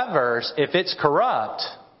 So by that verse, if it's corrupt,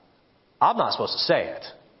 I'm not supposed to say it.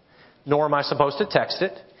 Nor am I supposed to text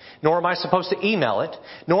it. Nor am I supposed to email it.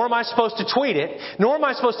 Nor am I supposed to tweet it. Nor am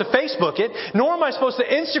I supposed to Facebook it. Nor am I supposed to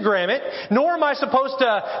Instagram it. Nor am I supposed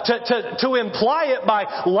to imply it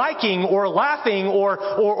by liking or laughing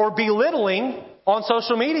or belittling on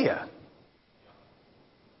social media.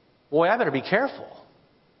 Boy, I better be careful.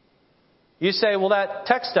 You say, well, that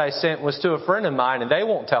text I sent was to a friend of mine and they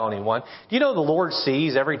won't tell anyone. Do you know the Lord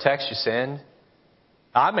sees every text you send?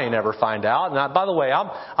 I may never find out. And by the way,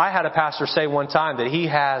 I had a pastor say one time that he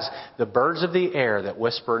has the birds of the air that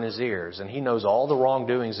whisper in his ears, and he knows all the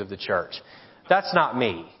wrongdoings of the church. That's not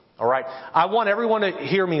me. All right? I want everyone to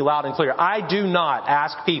hear me loud and clear. I do not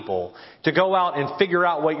ask people to go out and figure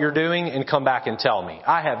out what you're doing and come back and tell me.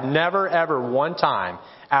 I have never, ever one time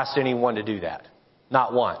asked anyone to do that.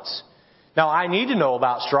 Not once. Now, I need to know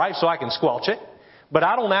about strife so I can squelch it, but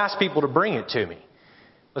I don't ask people to bring it to me.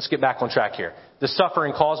 Let's get back on track here. The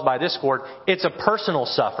suffering caused by discord, it's a personal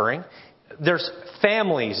suffering. There's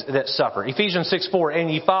families that suffer. Ephesians 6:4, and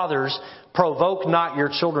ye fathers, provoke not your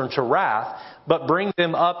children to wrath, but bring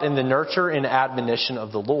them up in the nurture and admonition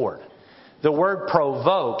of the Lord. The word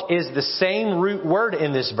provoke is the same root word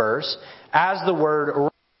in this verse as the word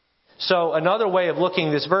wrath. So another way of looking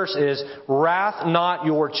at this verse is, wrath not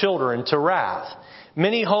your children to wrath.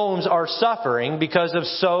 Many homes are suffering because of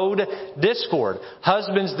sowed discord.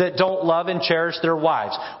 Husbands that don't love and cherish their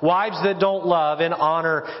wives. Wives that don't love and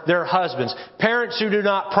honor their husbands. Parents who do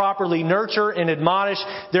not properly nurture and admonish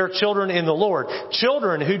their children in the Lord.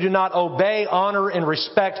 Children who do not obey, honor, and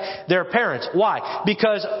respect their parents. Why?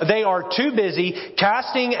 Because they are too busy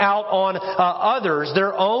casting out on others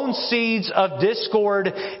their own seeds of discord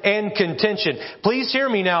and contention. Please hear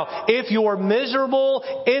me now. If you're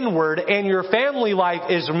miserable inward and your family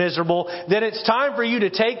life is miserable, then it's time for you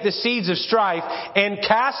to take the seeds of strife and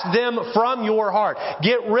cast them from your heart.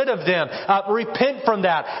 Get rid of them. Repent from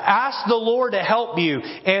that. Ask the Lord to help you,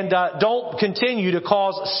 and don't continue to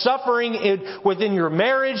cause suffering within your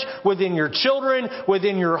marriage, within your children,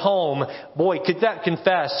 within your home. Boy, could that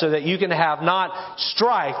confess so that you can have not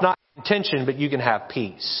strife, not contention, but you can have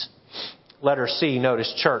peace. Letter C,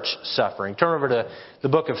 notice church suffering. Turn over to the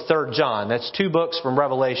book of 3 John. That's 2 books from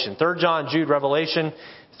Revelation. 3 John, Jude, Revelation.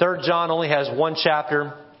 3 John only has 1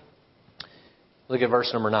 chapter. Look at verse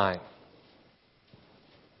number 9.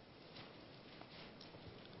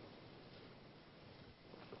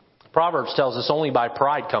 Proverbs tells us only by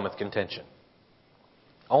pride cometh contention.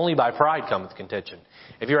 Only by pride cometh contention.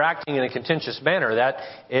 If you're acting in a contentious manner, that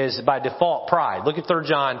is by default pride. Look at 3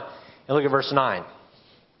 John and look at verse 9.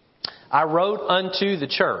 I wrote unto the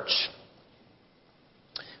church,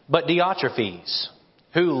 but Diotrephes,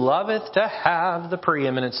 who loveth to have the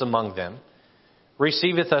preeminence among them,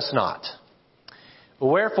 receiveth us not.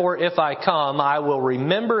 Wherefore, if I come, I will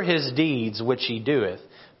remember his deeds which he doeth,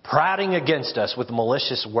 prating against us with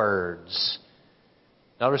malicious words.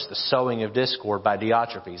 Notice the sowing of discord by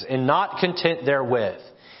Diotrephes. And not content therewith,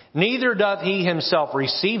 neither doth he himself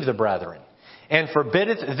receive the brethren, and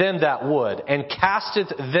forbiddeth them that would, and casteth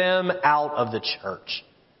them out of the church.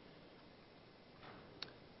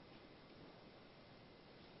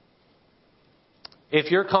 if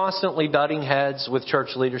you're constantly butting heads with church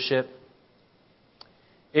leadership,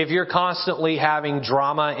 if you're constantly having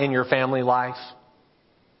drama in your family life,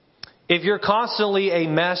 if you're constantly a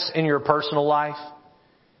mess in your personal life,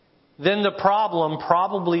 then the problem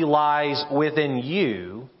probably lies within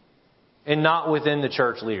you and not within the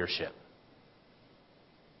church leadership.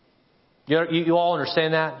 You all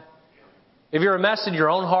understand that? If you're a mess in your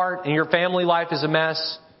own heart and your family life is a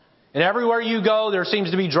mess, and everywhere you go there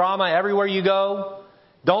seems to be drama everywhere you go,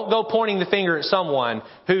 don't go pointing the finger at someone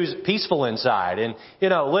who's peaceful inside and,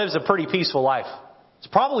 lives a pretty peaceful life. It's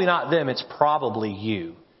probably not them, it's probably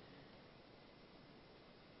you.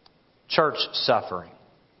 Church suffering.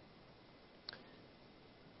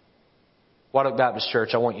 White Oak Baptist Church,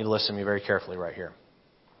 I want you to listen to me very carefully right here.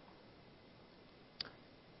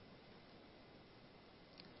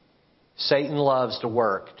 Satan loves to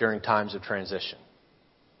work during times of transition.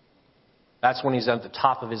 That's when he's at the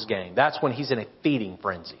top of his game. That's when he's in a feeding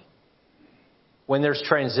frenzy. When there's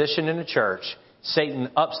transition in a church,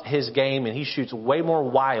 Satan ups his game and he shoots way more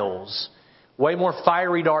wiles, way more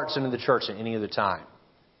fiery darts into the church than any other time.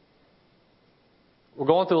 We're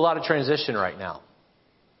going through a lot of transition right now.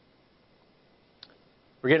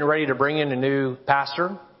 We're getting ready to bring in a new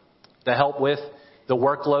pastor to help with the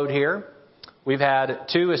workload here. We've had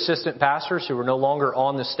 2 assistant pastors who are no longer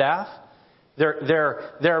on the staff.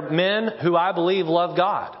 They're men who I believe love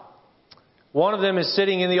God. One of them is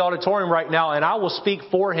sitting in the auditorium right now, and I will speak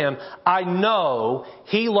for him. I know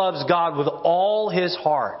he loves God with all his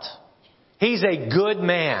heart. He's a good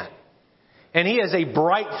man. And he has a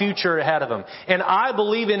bright future ahead of him. And I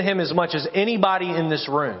believe in him as much as anybody in this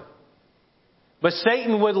room. But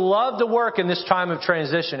Satan would love to work in this time of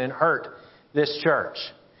transition and hurt this church.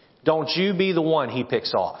 Don't you be the one he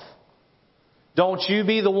picks off. Don't you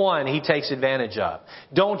be the one he takes advantage of.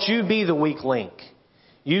 Don't you be the weak link.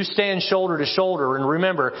 You stand shoulder to shoulder, and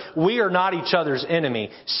remember, we are not each other's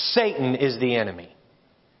enemy. Satan is the enemy.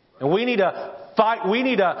 And we need to fight. We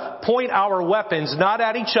need to point our weapons not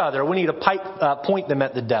at each other. We need to point them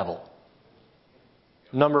at the devil.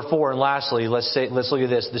 Number 4, and lastly, let's look at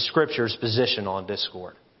this: the Scripture's position on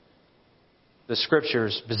discord. The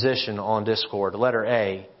Scripture's position on discord. Letter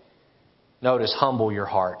A. Notice, humble your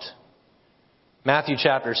heart. Matthew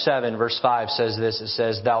chapter 7, verse 5 says this. It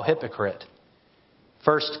says, "Thou hypocrite,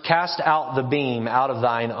 first cast out the beam out of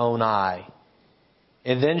thine own eye,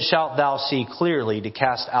 and then shalt thou see clearly to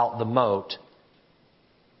cast out the mote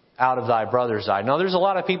out of thy brother's eye." Now, there's a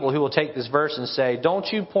lot of people who will take this verse and say,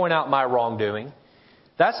 "Don't you point out my wrongdoing."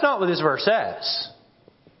 That's not what this verse says.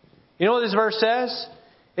 You know what this verse says?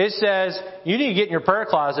 It says, you need to get in your prayer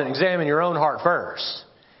closet and examine your own heart first.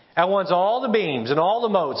 And once all the beams and all the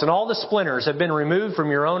motes and all the splinters have been removed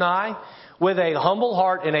from your own eye, with a humble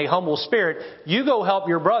heart and a humble spirit, you go help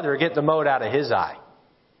your brother get the mote out of his eye.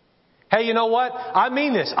 Hey, you know what? I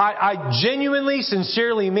mean this. I genuinely,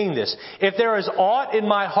 sincerely mean this. If there is aught in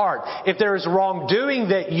my heart, if there is wrongdoing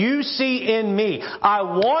that you see in me, I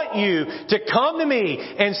want you to come to me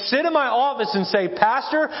and sit in my office and say,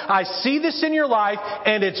 "Pastor, I see this in your life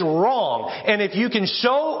and it's wrong." And if you can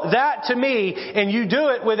show that to me and you do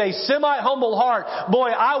it with a semi-humble heart, boy,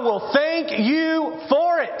 I will thank you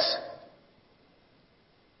for it.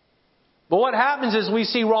 But what happens is we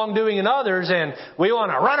see wrongdoing in others and we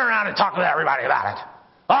want to run around and talk to everybody about it.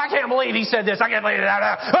 "Oh, I can't believe he said this. I can't believe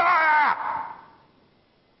that." Ah!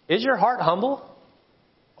 Is your heart humble?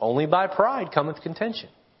 Only by pride cometh contention.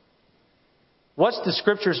 What's the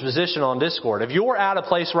Scripture's position on discord? If you're at a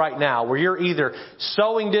place right now where you're either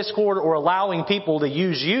sowing discord or allowing people to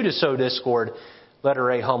use you to sow discord, letter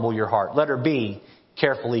A, humble your heart. Letter B,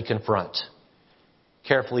 carefully confront.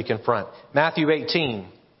 Carefully confront. Matthew 18.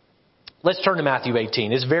 Let's turn to Matthew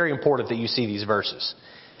 18. It's very important that you see these verses.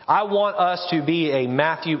 I want us to be a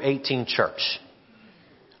Matthew 18 church.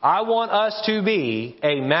 I want us to be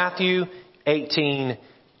a Matthew 18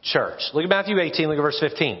 church. Look at Matthew 18, look at verse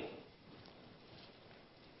 15.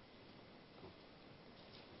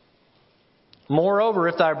 "Moreover,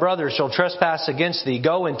 if thy brother shall trespass against thee,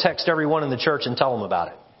 go and text everyone in the church and tell them about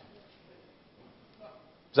it."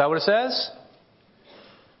 Is that what it says?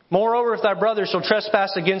 "Moreover, if thy brother shall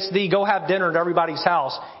trespass against thee, go have dinner at everybody's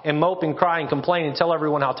house and mope and cry and complain and tell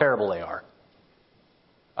everyone how terrible they are."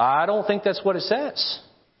 I don't think that's what it says.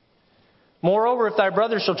 "Moreover, if thy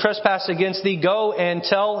brother shall trespass against thee, go and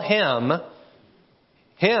tell him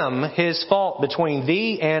his fault between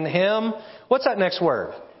thee and him." What's that next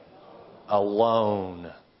word?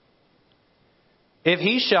 Alone. "If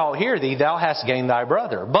he shall hear thee, thou hast gained thy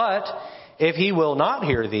brother. But if he will not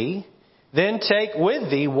hear thee, then take with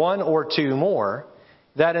thee 1 or 2 more,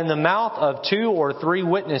 that in the mouth of 2 or 3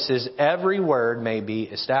 witnesses every word may be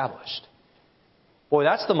established. Boy,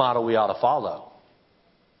 that's the model we ought to follow.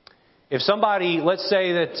 If somebody, let's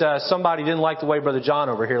say that somebody didn't like the way Brother John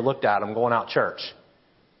over here looked at him going out church.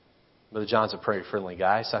 Brother John's a pretty friendly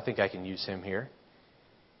guy, so I think I can use him here.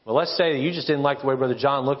 Well, let's say that you just didn't like the way Brother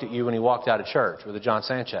John looked at you when he walked out of church, Brother John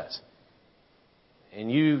Sanchez.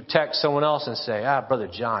 And you text someone else and say, Brother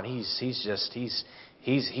John,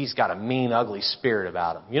 he's got a mean, ugly spirit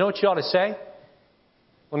about him. You know what you ought to say?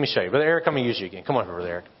 Let me show you. Brother Eric, I'm going to use you again. Come on, Brother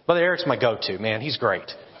Eric. Brother Eric's my go-to, man. He's great.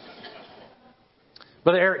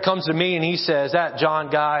 Brother Eric comes to me and he says, that John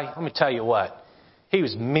guy, let me tell you what, he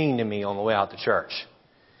was mean to me on the way out to church.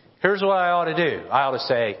 Here's what I ought to do. I ought to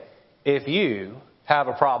say, if you have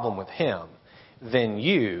a problem with him, then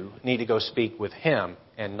you need to go speak with him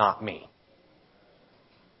and not me.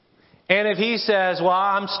 And if he says, well,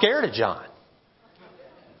 I'm scared of John.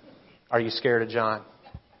 Are you scared of John?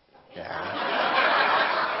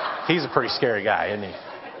 Yeah. He's a pretty scary guy, isn't he?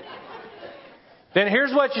 Then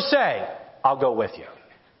here's what you say. I'll go with you.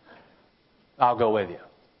 I'll go with you.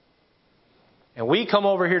 And we come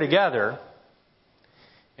over here together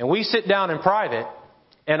and we sit down in private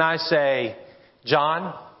and I say,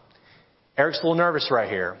 John, Eric's a little nervous right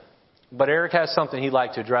here, but Eric has something he'd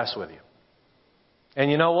like to address with you. And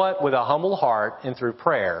you know what? With a humble heart and through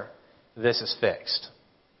prayer, this is fixed.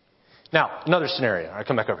 Now, another scenario. All right,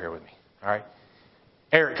 come back over here with me. All right.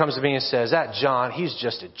 Eric comes to me and says, that John, he's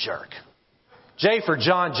just a jerk. J for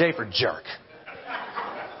John, J for jerk.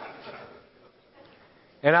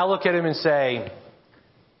 And I look at him and say,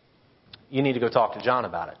 you need to go talk to John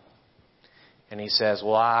about it. And he says,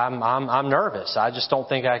 well, I'm nervous. I just don't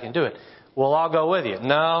think I can do it. Well, I'll go with you.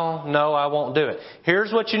 No, I won't do it.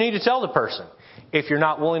 Here's what you need to tell the person. If you're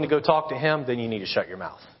not willing to go talk to him, then you need to shut your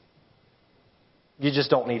mouth. You just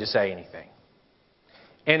don't need to say anything.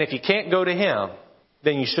 And if you can't go to him,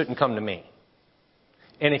 then you shouldn't come to me.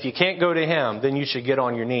 And if you can't go to him, then you should get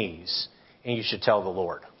on your knees and you should tell the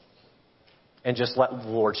Lord. And just let the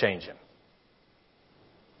Lord change him.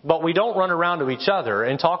 But we don't run around to each other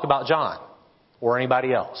and talk about John or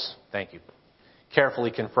anybody else. Thank you.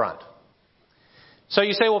 Carefully confront. So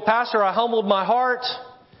you say, well, Pastor, I humbled my heart.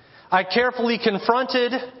 I carefully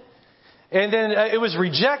confronted. And then it was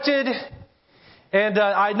rejected. And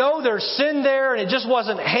I know there's sin there and it just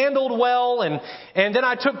wasn't handled well. And then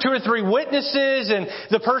I took 2 or 3 witnesses and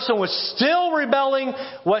the person was still rebelling.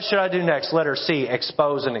 What should I do next? Letter C,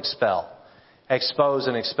 expose and expel. Expose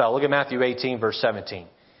and expel. Look at Matthew 18, verse 17.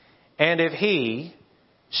 And if he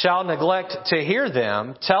shall neglect to hear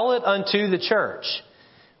them, tell it unto the church.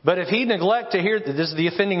 But if he neglect to hear, this is the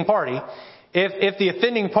offending party. If the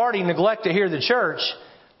offending party neglect to hear the church,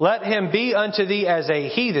 let him be unto thee as a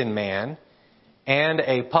heathen man and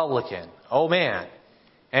a publican. Oh man.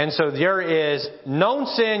 And so there is known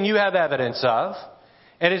sin you have evidence of.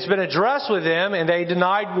 And it's been addressed with them and they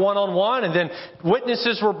denied one-on-one and then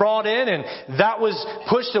witnesses were brought in and that was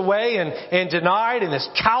pushed away and denied and this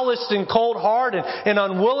calloused and cold heart and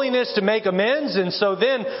unwillingness to make amends. And so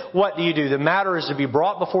then what do? The matter is to be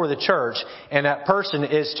brought before the church and that person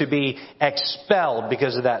is to be expelled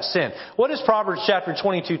because of that sin. What does Proverbs chapter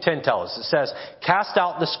 22:10 tell us? It says, cast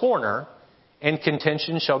out the scorner and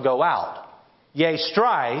contention shall go out. Yea,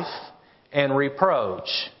 strife and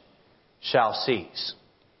reproach shall cease.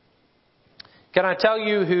 Can I tell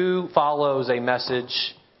you who follows a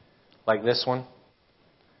message like this one?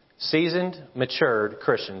 Seasoned, matured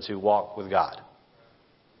Christians who walk with God.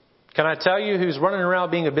 Can I tell you who's running around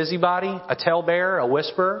being a busybody, a talebearer, a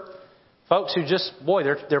whisperer? Folks who just,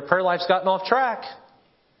 their prayer life's gotten off track.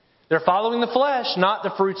 They're following the flesh, not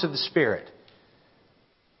the fruits of the Spirit.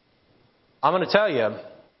 I'm going to tell you,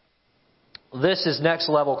 this is next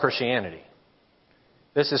level Christianity.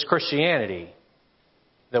 This is Christianity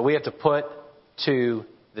that we have to put to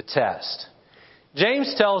the test.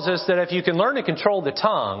 James tells us that if you can learn to control the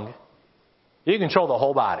tongue, you can control the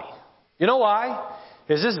whole body. You know why?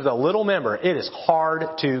 Because this is a little member. It is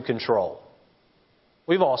hard to control.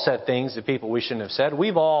 We've all said things to people we shouldn't have said.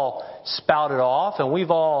 We've all spouted off and we've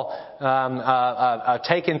all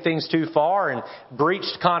taken things too far and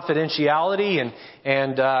breached confidentiality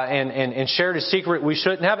and shared a secret we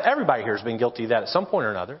shouldn't have. Everybody here has been guilty of that at some point or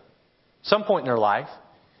another, some point in their life.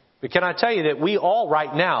 But can I tell you that we all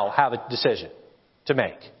right now have a decision to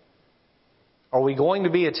make? Are we going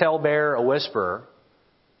to be a talebearer, a whisperer?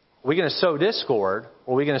 Are we going to sow discord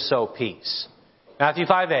or are we going to sow peace? Matthew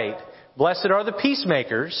 5:8. Blessed are the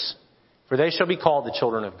peacemakers, for they shall be called the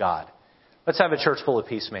children of God. Let's have a church full of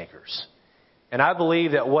peacemakers. And I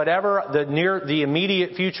believe that whatever the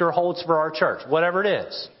immediate future holds for our church, whatever it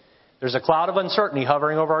is, There's a cloud of uncertainty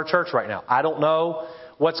hovering over our church right now. I don't know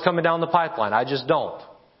what's coming down the pipeline. I just don't.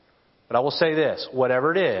 But I will say this,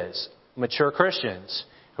 whatever it is, mature Christians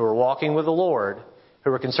who are walking with the Lord,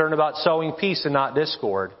 who are concerned about sowing peace and not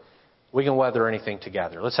discord, we can weather anything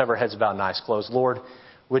together. Let's have our heads bowed and eyes closed. Lord,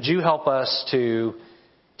 would you help us to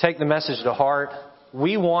take the message to heart?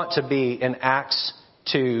 We want to be an Acts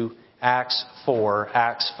 2, Acts 4,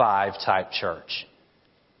 Acts 5 type church.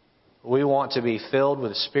 We want to be filled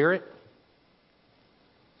with the Spirit.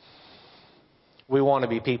 We want to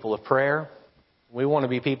be people of prayer. We want to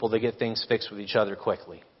be people that get things fixed with each other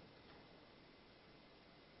quickly.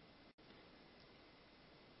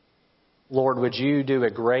 Lord, would you do a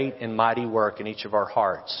great and mighty work in each of our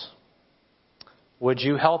hearts? Would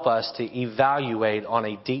you help us to evaluate on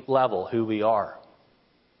a deep level who we are?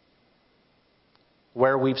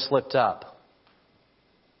 Where we've slipped up?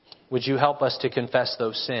 Would you help us to confess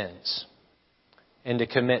those sins and to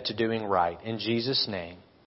commit to doing right? In Jesus' name.